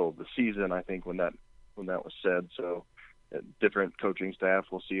in the middle of the season, I think, when that was said. So, different coaching staff.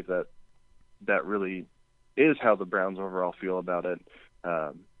 We'll see if that really is how the Browns overall feel about it.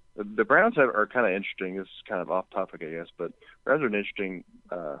 The Browns are kind of interesting. This is kind of off topic, I guess, but Browns are an interesting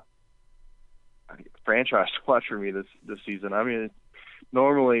franchise to watch for me this season. I mean,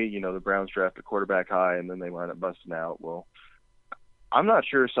 normally, the Browns draft a quarterback high and then they wind up busting out. Well, I'm not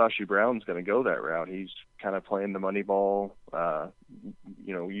sure Sashi Brown's going to go that route. He's kind of playing the money ball,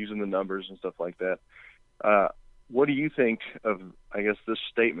 using the numbers and stuff like that. What do you think of, I guess, this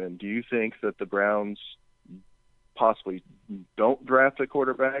statement? Do you think that the Browns possibly don't draft a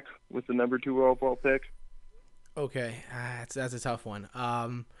quarterback with the number 2 overall pick? Okay, that's a tough one.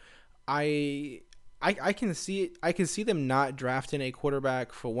 I can see it. I can see them not drafting a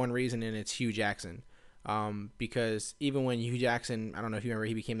quarterback for one reason, and it's Hugh Jackson. Because even when Hugh Jackson, I don't know if you remember,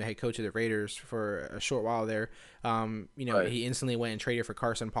 he became the head coach of the Raiders for a short while there. He instantly went and traded for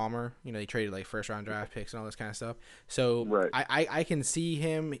Carson Palmer. He traded first round draft picks and all this kind of stuff. So I can see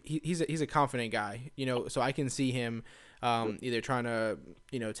him. He's a confident guy. So I can see him either trying to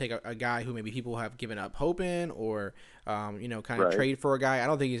take a guy who maybe people have given up hope in, or kind of trade for a guy. I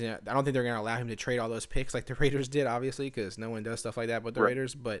don't think they're going to allow him to trade all those picks like the Raiders did, obviously, because no one does stuff like that but the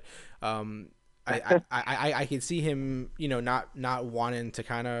Raiders. But I can see him, not wanting to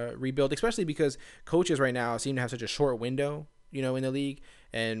kind of rebuild, especially because coaches right now seem to have such a short window, in the league,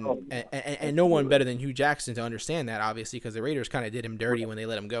 and no one better than Hugh Jackson to understand that, obviously, because the Raiders kind of did him dirty when they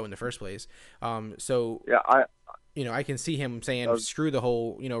let him go in the first place. I can see him saying, screw the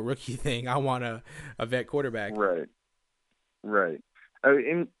whole, rookie thing. I want a vet quarterback. Right. I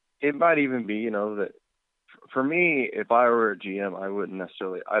mean, it might even be, that for me, if I were a GM, I wouldn't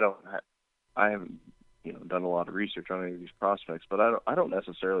necessarily. I haven't done a lot of research on any of these prospects, but I don't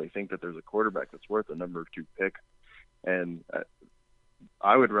necessarily think that there's a quarterback that's worth a number 2 pick. And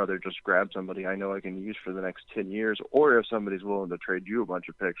I would rather just grab somebody I know I can use for the next 10 years, or if somebody's willing to trade you a bunch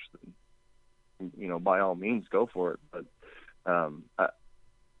of picks, then, by all means, go for it. But I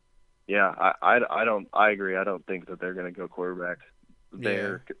agree. I don't think that they're going to go quarterback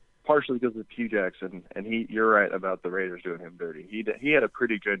there. Yeah. Partially because of Hugh Jackson, and you're right about the Raiders doing him dirty. He had a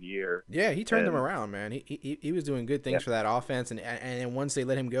pretty good year. Yeah, he turned them around, man. He was doing good things for that offense, and then once they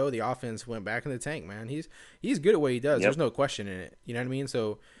let him go, the offense went back in the tank, man. He's good at what he does. Yep. There's no question in it. You know what I mean?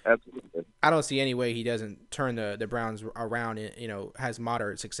 So absolutely, I don't see any way he doesn't turn the Browns around and has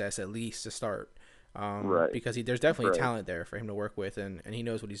moderate success at least to start. Right. Because there's definitely talent there for him to work with, and he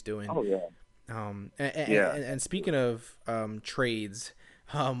knows what he's doing. Oh yeah. And speaking of trades.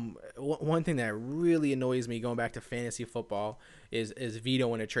 One thing that really annoys me going back to fantasy football is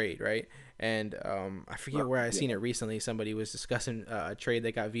vetoing a trade, right? And I forget where I seen it recently. Somebody was discussing a trade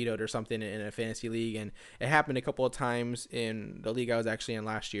that got vetoed or something in a fantasy league, and it happened a couple of times in the league I was actually in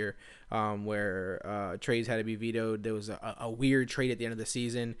last year, where trades had to be vetoed. There was a weird trade at the end of the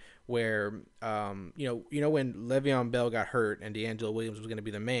season where when Le'Veon Bell got hurt and DeAngelo Williams was going to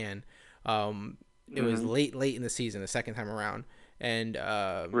be the man. It was late in the season, the second time around. And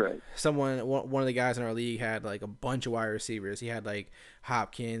one of the guys in our league had like a bunch of wide receivers. He had like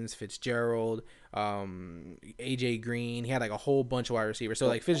Hopkins, Fitzgerald, AJ Green. He had like a whole bunch of wide receivers. So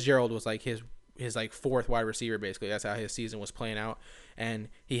like Fitzgerald was like his like 4th wide receiver basically. That's how his season was playing out. And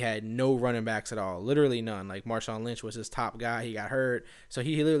he had no running backs at all, literally none. Like Marshawn Lynch was his top guy. He got hurt, so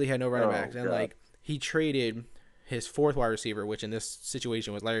he literally had no running backs. And like he traded his 4th wide receiver, which in this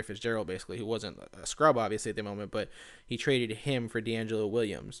situation was Larry Fitzgerald, basically, who wasn't a scrub, obviously, at the moment, but he traded him for DeAngelo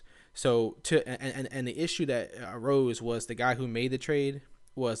Williams. So, and the issue that arose was the guy who made the trade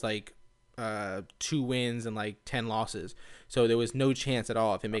was like 2 wins and like 10 losses. So there was no chance at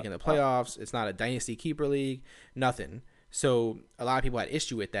all of him making the playoffs. It's not a dynasty keeper league, nothing. So a lot of people had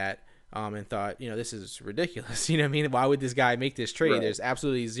issue with that. And thought, this is ridiculous. You know what I mean? Why would this guy make this trade? Right. There's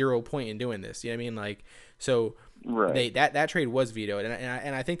absolutely 0 point in doing this. You know what I mean? Like, so that trade was vetoed,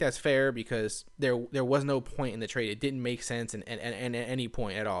 and I think that's fair because there was no point in the trade. It didn't make sense and at any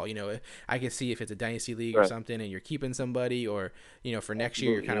point at all. I can see if it's a dynasty league or something, and you're keeping somebody, or for next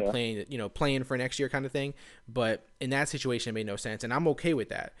year you're kind of playing for next year kind of thing. But in that situation, it made no sense, and I'm okay with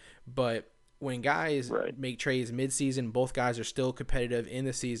that. But when guys make trades mid-season, both guys are still competitive in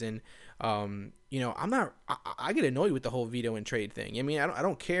the season. I get annoyed with the whole veto and trade thing. I mean, I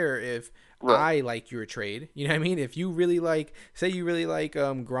don't care if I like your trade. You know what I mean? If you really say you really like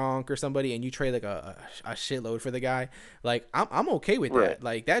Gronk or somebody, and you trade like a shitload for the guy, like I'm okay with that.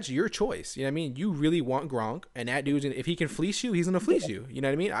 Like that's your choice. You know what I mean? You really want Gronk, and that dude's if he can fleece you, he's gonna fleece you. You know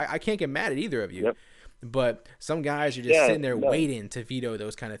what I mean? I can't get mad at either of you. Yep. But some guys are just sitting there waiting to veto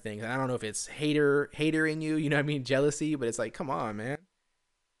those kind of things. And I don't know if it's hater in you, you know what I mean, jealousy, but it's like, come on, man.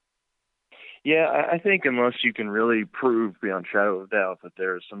 Yeah, I think unless you can really prove beyond shadow of doubt that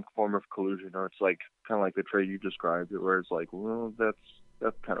there's some form of collusion, or it's like kind of like the trade you described, where it's like, well, that's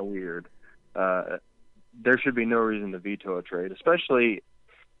kind of weird. There should be no reason to veto a trade, especially,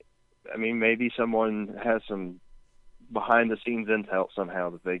 I mean, maybe someone has some behind-the-scenes intel somehow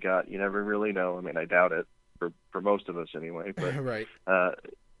that they got. You never really know. I mean, I doubt it for most of us anyway. But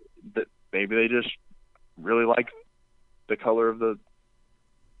that maybe they just really like the color of the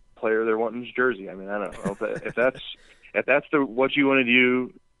player they're wanting's jersey. I mean, I don't know if that's what you want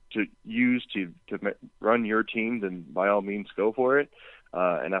to use to run your team, then by all means go for it.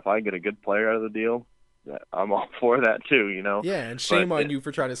 And if I get a good player out of the deal, I'm all for that too. Yeah, and shame on you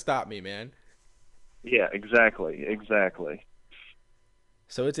for trying to stop me, man. Yeah, exactly.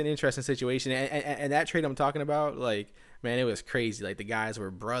 So it's an interesting situation, and that trade I'm talking about, like, man, it was crazy. Like the guys were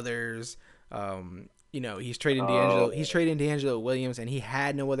brothers. He's trading DeAngelo Williams, and he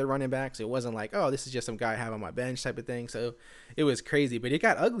had no other running backs. It wasn't like, oh, this is just some guy I have on my bench type of thing. So it was crazy, but it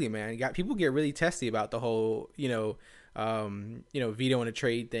got ugly, man. People get really testy about the whole, vetoing a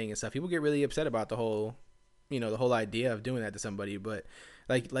trade thing and stuff. People get really upset about the whole idea of doing that to somebody. But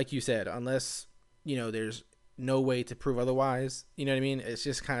like you said, unless there's no way to prove otherwise, you know what I mean? It's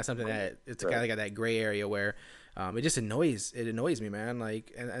just kind of something that it's kind of got that gray area where it just annoys me, man.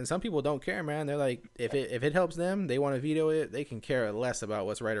 Like, and some people don't care, man. They're like, if it helps them, they want to veto it. They can care less about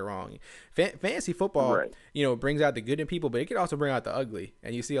what's right or wrong. Fantasy football, brings out the good in people, but it can also bring out the ugly.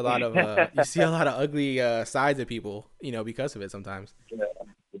 And you see a lot of ugly sides of people, because of it sometimes. Yeah,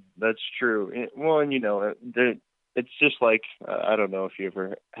 that's true. Well, and it's just like I don't know if you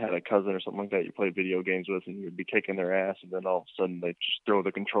ever had a cousin or something like that you played video games with, and you'd be kicking their ass, and then all of a sudden they just throw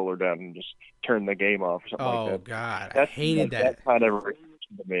the controller down and just turn the game off or something like Oh that. God, I That's hated like, that. that kind of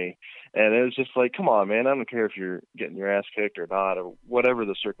reaction to me, and it was just like, come on, man, I don't care if you're getting your ass kicked or not, or whatever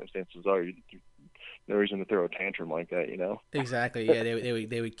the circumstances are. No reason to throw a tantrum like that, you know? Exactly. Yeah,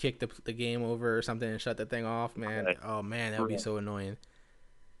 they would kick the game over or something and shut the thing off, man. Right. Oh man, that would be so annoying.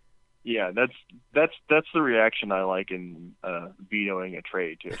 Yeah, that's the reaction I like in vetoing a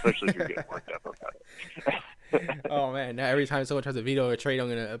trade too, especially if you're getting worked up about it. Oh man, now every time someone tries to veto a trade, I'm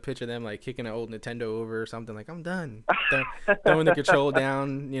gonna picture them like kicking an old Nintendo over or something. Like, I'm done. Throwing the control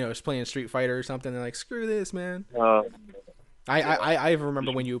down, just playing Street Fighter or something. They're like, screw this, man. I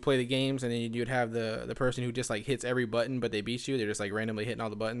remember when you would play the games and then you'd have the person who just like hits every button, but they beat you. They're just like randomly hitting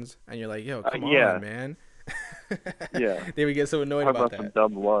all the buttons, and you're like, yo, come on, man. Yeah. They would get so annoyed Talk about some that.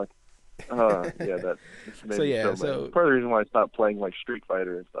 dumb luck. Yeah, that made So, me yeah, so mad. so- Part of the reason why I stopped playing like Street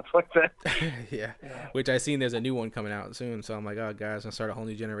Fighter and stuff like that. Yeah, which I seen there's a new one coming out soon, so I'm like, oh, guys, gonna start a whole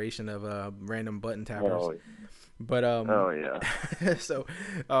new generation of random button tappers. Oh, But yeah. so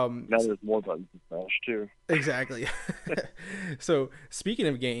Now there's more buttons to smash too. exactly. So speaking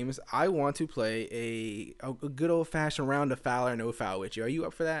of games, I want to play a good old fashioned round of foul or no foul with you. Are you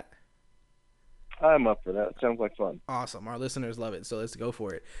up for that? I'm up for that. Sounds like fun. Awesome. Our listeners love it, so let's go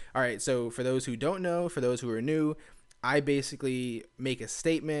for it. All right, so for those who don't know, for those who are new, I basically make a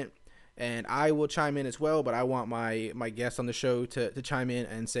statement, and I will chime in as well, but I want my guests on the show to chime in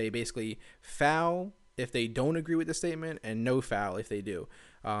and say basically foul if they don't agree with the statement and no foul if they do.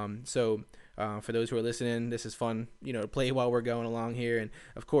 So for those who are listening, this is fun, to play while we're going along here. And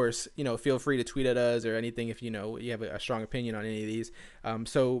of course, feel free to tweet at us or anything if you have a strong opinion on any of these.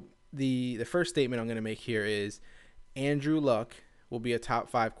 So the first statement I'm going to make here is Andrew Luck will be a top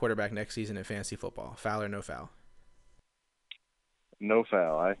 5 quarterback next season in fantasy football. Foul or no foul? No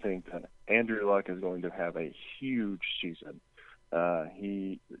foul. I think that Andrew Luck is going to have a huge season.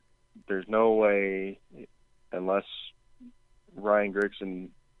 There's no way, unless Ryan Grigson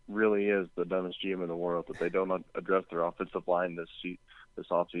really is the dumbest GM in the world, that they don't address their offensive line this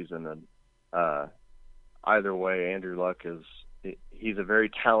offseason. And either way, Andrew Luck he's a very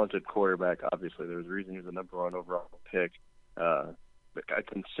talented quarterback. Obviously, there's a reason he's the number 1 overall pick, a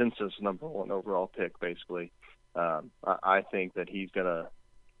consensus number 1 overall pick, basically. I think that he's gonna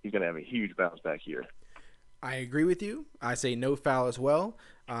have a huge bounce back year. I agree with you. I say no foul as well.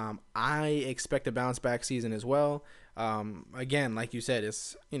 I expect a bounce back season as well. Again, like you said,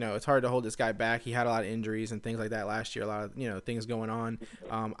 it's hard to hold this guy back. He had a lot of injuries and things like that last year. A lot of things going on.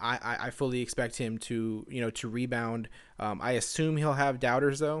 I fully expect him to rebound. I assume he'll have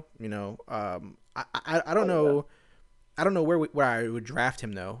doubters though. I don't know. I don't know where I would draft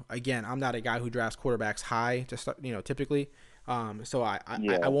him though. Again, I'm not a guy who drafts quarterbacks high to start, typically. So I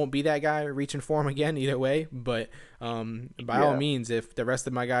won't be that guy reaching for him again either way. But by all means, if the rest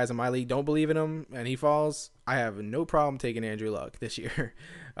of my guys in my league don't believe in him and he falls, I have no problem taking Andrew Luck this year.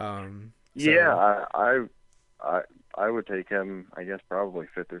 I would take him, I guess, probably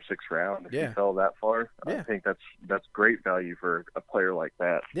 5th or 6th round if he Yeah. fell that far. Yeah. I think that's great value for a player like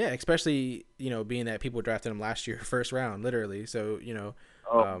that. Yeah, especially being that people drafted him last year, first round, literally. So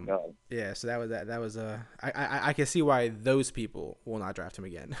God. yeah. So that was I can see why those people will not draft him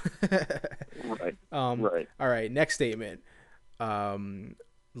again. Right. Right. All right. Next statement.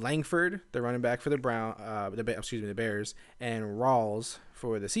 Langford, the running back for the the Bears, and Rawls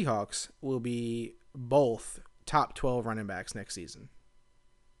for the Seahawks will be both top 12 running backs next season.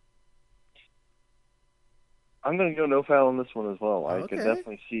 I'm going to go no foul on this one as well. I could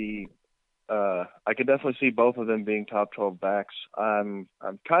definitely see both of them being top 12 backs. I'm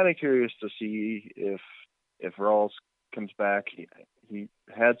kind of curious to see if Rawls comes back. He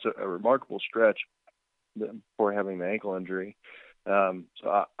had a remarkable stretch before having the ankle injury. So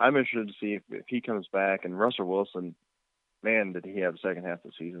I'm interested to see if he comes back. And Russell Wilson, man, did he have a second half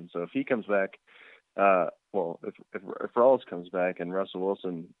of the season. So if he comes back, if Rawls comes back and Russell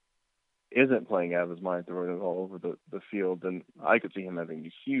Wilson isn't playing out of his mind, throwing it all over the field, then I could see him having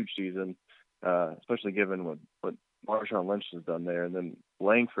a huge season, especially given what Marshawn Lynch has done there. And then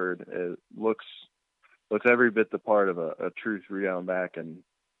Langford looks every bit the part of a true 3-down back. And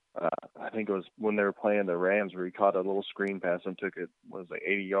I think it was when they were playing the Rams where he caught a little screen pass and took it,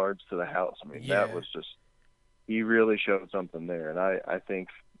 80 yards to the house. I mean, that was just, he really showed something there. And I think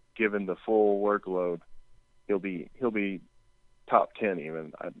given the full workload, he'll be top 10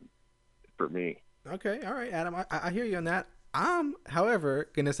 even for me. Okay, all right, Adam, I hear you on that. I'm, however,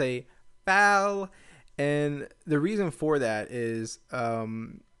 gonna say foul, and the reason for that is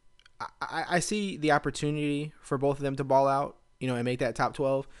I see the opportunity for both of them to ball out, and make that top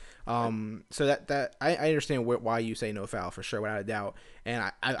 12. So that I understand why you say no foul for sure, without a doubt.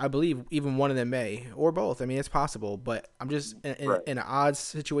 And I believe even one of them may, or both. I mean, it's possible, but I'm just in an odds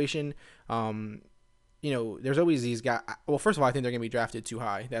situation. There's always these guys. Well, first of all, I think they're going to be drafted too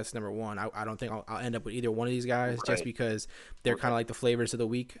high. That's number one. I don't think I'll end up with either one of these guys just because they're kind of like the flavors of the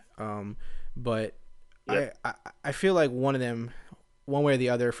week. But I feel like one of them, one way or the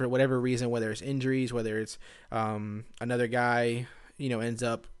other, for whatever reason, whether it's injuries, whether it's another guy, ends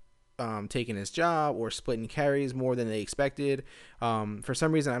up taking his job or splitting carries more than they expected. For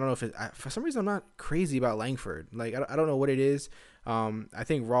some reason, I don't know for some reason, I'm not crazy about Langford. Like, I don't know what it is. I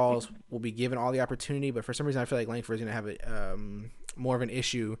think Rawls will be given all the opportunity, but for some reason, I feel like Langford is going to have more of an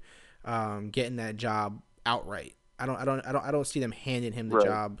issue getting that job outright. I don't see them handing him the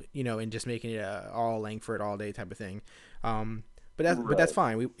job, and just making it all Langford all day type of thing. But that's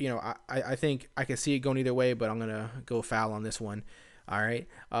fine. I think I can see it going either way, but I'm gonna go foul on this one. All right.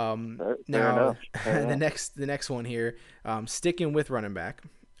 Now the next one here, sticking with running back,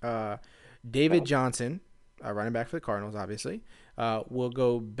 David Johnson, running back for the Cardinals, obviously, will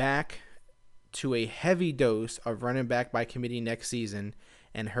go back to a heavy dose of running back by committee next season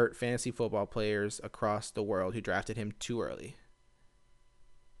and hurt fantasy football players across the world who drafted him too early.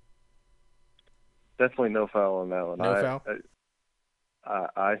 Definitely no foul on that one. No foul?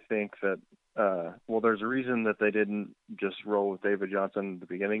 I think that, there's a reason that they didn't just roll with David Johnson at the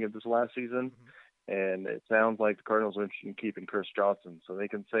beginning of this last season. And it sounds like the Cardinals are interested in keeping Chris Johnson. So they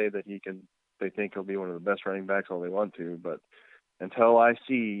can say that they think he'll be one of the best running backs all they want to. But until I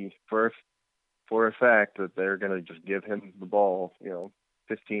see for a fact that they're going to just give him the ball,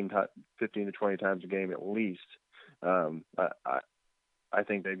 15 to 20 times a game at least, I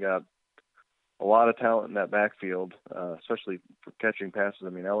think they've got a lot of talent in that backfield, especially for catching passes. I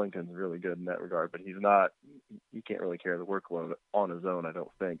mean, Ellington's really good in that regard, but he can't really carry the workload on his own, I don't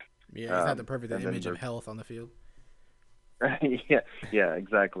think. Yeah, he's not the perfect image of health on the field. yeah,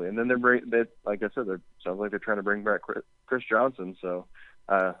 exactly. And then they like I said, sounds like they're trying to bring back Chris Johnson. So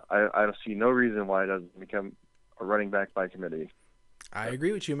I see no reason why it doesn't become a running back by committee. I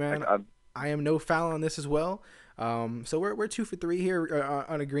agree with you, man. I am no foul on this as well. So we're 2 for 3 here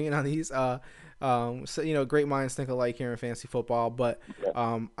on agreeing on these. So great minds think alike here in fantasy football. But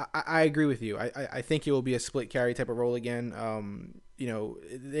I agree with you. I think it will be a split carry type of role again.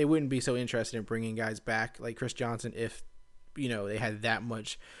 They wouldn't be so interested in bringing guys back like Chris Johnson if they had that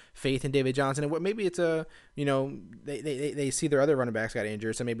much faith in David Johnson. And what maybe it's they see their other running backs got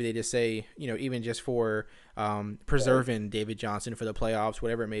injured, so maybe they just say even just for preserving David Johnson for the playoffs,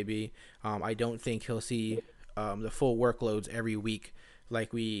 whatever it may be. I don't think he'll see the full workloads every week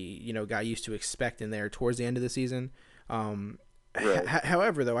like we got used to expecting there towards the end of the season.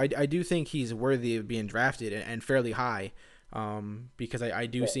 However, though, I do think he's worthy of being drafted and fairly high, because I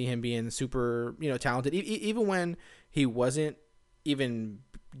do see him being super talented, even when he wasn't even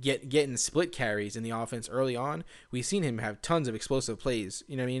getting split carries in the offense early on. We've seen him have tons of explosive plays,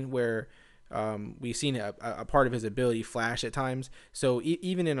 where we've seen a part of his ability flash at times. So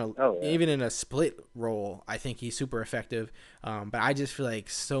even in a split role, I think he's super effective. But I just feel like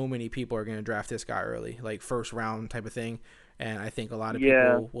so many people are going to draft this guy early, like first round type of thing. And I think a lot of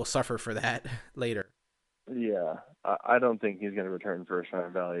people will suffer for that later. Yeah, I don't think he's going to return first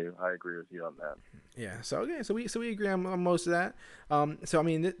round value. I agree with you on that. Yeah. So we agree on most of that. So I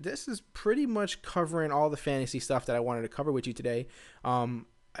mean, this is pretty much covering all the fantasy stuff that I wanted to cover with you today.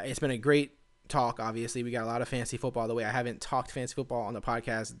 It's been a great talk. Obviously, we got a lot of fantasy football. The way I haven't talked fantasy football on the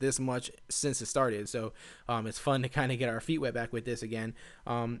podcast this much since it started, so it's fun to kind of get our feet wet back with this again.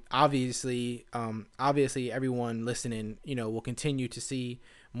 Obviously, everyone listening, will continue to see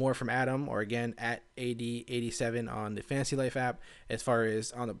more from Adam, or again at AD87 on the Fantasy Life app. As far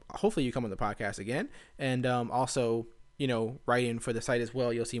as hopefully you come on the podcast again, and also write in for the site as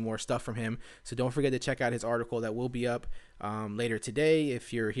well. You'll see more stuff from him. So don't forget to check out his article that will be up later today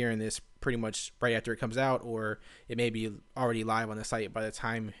if you're hearing this pretty much right after it comes out, or it may be already live on the site by the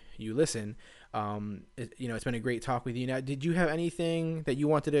time you listen. It's been a great talk with you. Now, did you have anything that you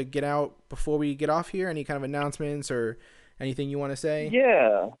wanted to get out before we get off here? Any kind of announcements or anything you want to say?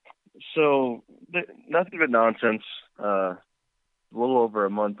 Yeah. So nothing but nonsense. A little over a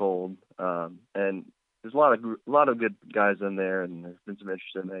month old, and there's a lot of good guys in there, and there's been some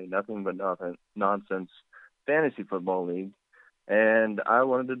interest in a nothing but nonsense fantasy football league. And I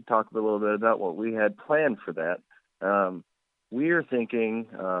wanted to talk a little bit about what we had planned for that. We are thinking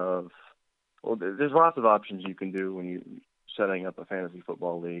of, there's lots of options you can do when you're setting up a fantasy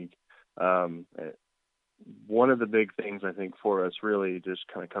football league. one of the big things I think for us, really just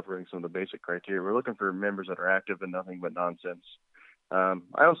kind of covering some of the basic criteria, we're looking for members that are active and nothing but nonsense. I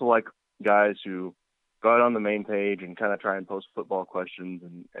also like guys who go out on the main page and kind of try and post football questions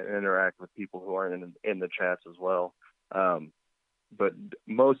and interact with people who aren't in the chats as well. But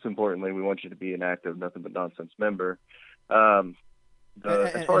most importantly, we want you to be an active nothing but nonsense member.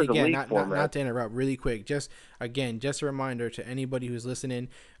 As far as the league format, not to interrupt, really quick, just a reminder to anybody who's listening,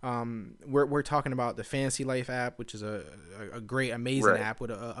 we're talking about the Fantasy Life app, which is a great, amazing app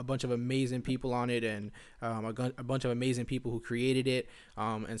with a bunch of amazing people on it, and a bunch of amazing people who created it,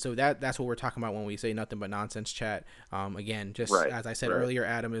 and so that's what we're talking about when we say nothing but nonsense chat. Again, just as I said earlier,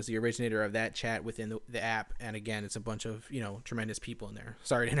 Adam is the originator of that chat within the app, and again, it's a bunch of tremendous people in there.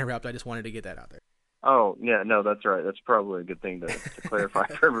 Sorry to interrupt, I just wanted to get that out there. Oh, yeah, no, that's right. That's probably a good thing to clarify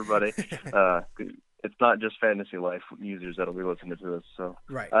for everybody. It's not just Fantasy Life users that'll be listening to this. So,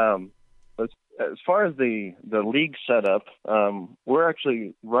 as far as the league setup, we're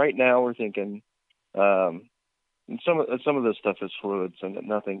actually right now we're thinking some of this stuff is fluid, so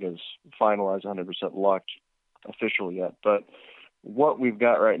nothing is finalized 100% locked official yet. But what we've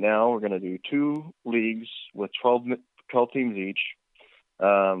got right now, we're going to do 2 leagues with 12 teams each.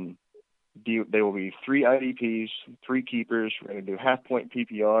 They will be 3 IDPs, 3 keepers. We're going to do half-point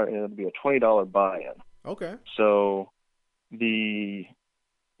PPR, and it'll be a $20 buy-in. Okay. So the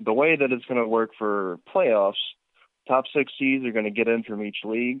way that it's going to work for playoffs, top 6 seeds are going to get in from each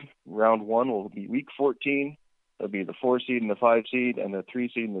league. Round 1 will be week 14. It'll be the 4 seed and the 5 seed, and the 3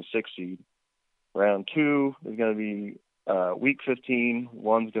 seed and the 6 seed. Round 2 is going to be week 15.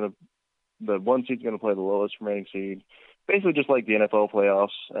 The 1 seed's going to play the lowest remaining seed. Basically just like the NFL playoffs,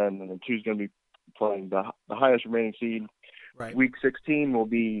 and then the 2 is going to be playing the highest remaining seed. Right. Week 16 will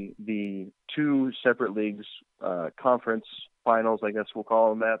be the 2 separate leagues, conference finals, I guess we'll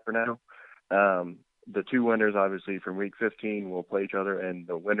call them that for now. The 2 winners, obviously, from week 15 will play each other, and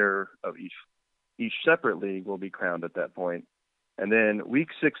the winner of each separate league will be crowned at that point. And then week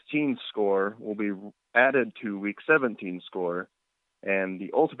 16 score will be added to week 17 score, and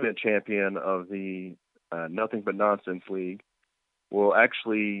the ultimate champion of the Nothing But Nonsense League will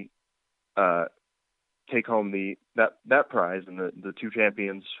actually take home that prize, and the 2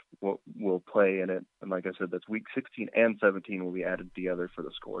 champions will play in it. And like I said, that's week 16 and 17 will be added together for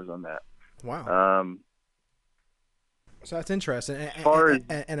the scores on that. Wow. So that's interesting.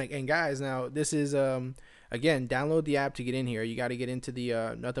 And guys, now this is again, download the app to get in here. You got to get into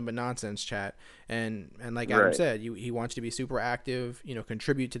the Nothing But Nonsense chat, and like Adam said, he wants you to be super active.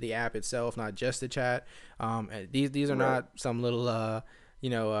 Contribute to the app itself, not just the chat. These are not some little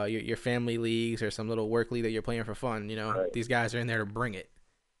your family leagues or some little work league that you're playing for fun. These guys are in there to bring it.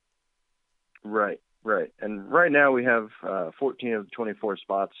 Right. And right now we have 14 of the 24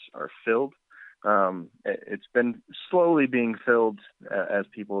 spots are filled. It's been slowly being filled as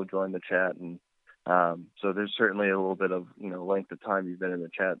people join the chat, and so there's certainly a little bit of length of time you've been in the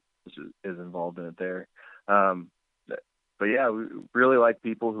chat is involved in it there. But yeah, we really like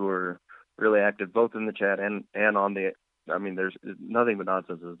people who are really active both in the chat and on the. I mean, there's Nothing But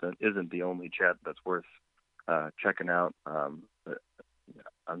Nonsense isn't the only chat that's worth checking out.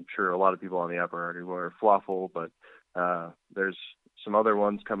 I'm sure a lot of people on the app are already aware of Falafel, but there's some other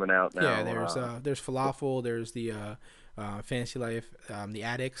ones coming out now. Yeah, there's Falafel. There's the Fantasy Life, the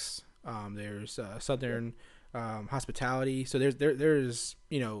Addicts. There's Southern Hospitality. So there's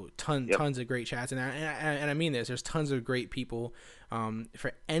tons of great chats, and I mean this. There's tons of great people.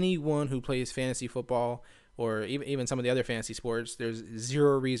 For anyone who plays fantasy football or even some of the other fantasy sports, there's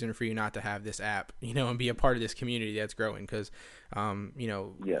zero reason for you not to have this app, and be a part of this community that's growing. Because,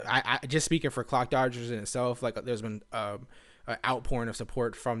 I just speaking for Clock Dodgers in itself, like there's been an outpouring of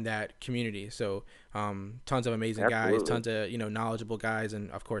support from that community. So tons of amazing guys, tons of knowledgeable guys,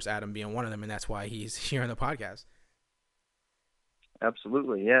 and of course Adam being one of them, and that's why he's here on the podcast.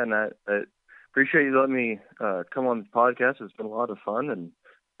 Absolutely, yeah, and I appreciate you letting me come on the podcast. It's been a lot of fun, and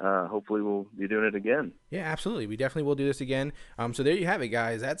hopefully we'll be doing it again. Yeah, absolutely. We definitely will do this again. So there you have it,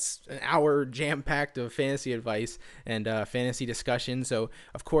 guys. That's an hour jam-packed of fantasy advice and fantasy discussion. So,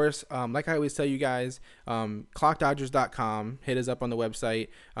 of course, like I always tell you guys, clockdodgers.com. Hit us up on the website.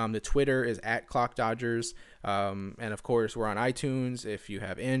 The Twitter is @clockdodgers. And, of course, we're on iTunes. If you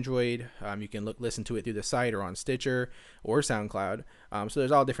have Android, you can listen to it through the site or on Stitcher or SoundCloud. So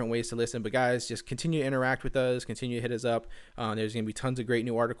there's all different ways to listen. But, guys, just continue to interact with us. Continue to hit us up. There's going to be tons of great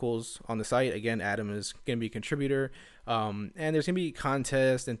new articles on the site. Again, Adam is going to be a contributor. And there's going to be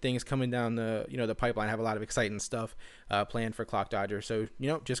contests and things coming down the pipeline. I have a lot of exciting stuff planned for Clock Dodgers. So,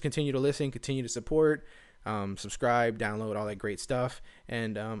 just continue to listen, continue to support. subscribe, download, all that great stuff.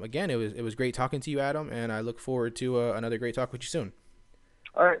 And again, it was great talking to you, Adam, and I look forward to another great talk with you soon.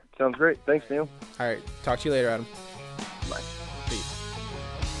 All right, sounds great. Thanks, Neil. All right, talk to you later, Adam. Bye.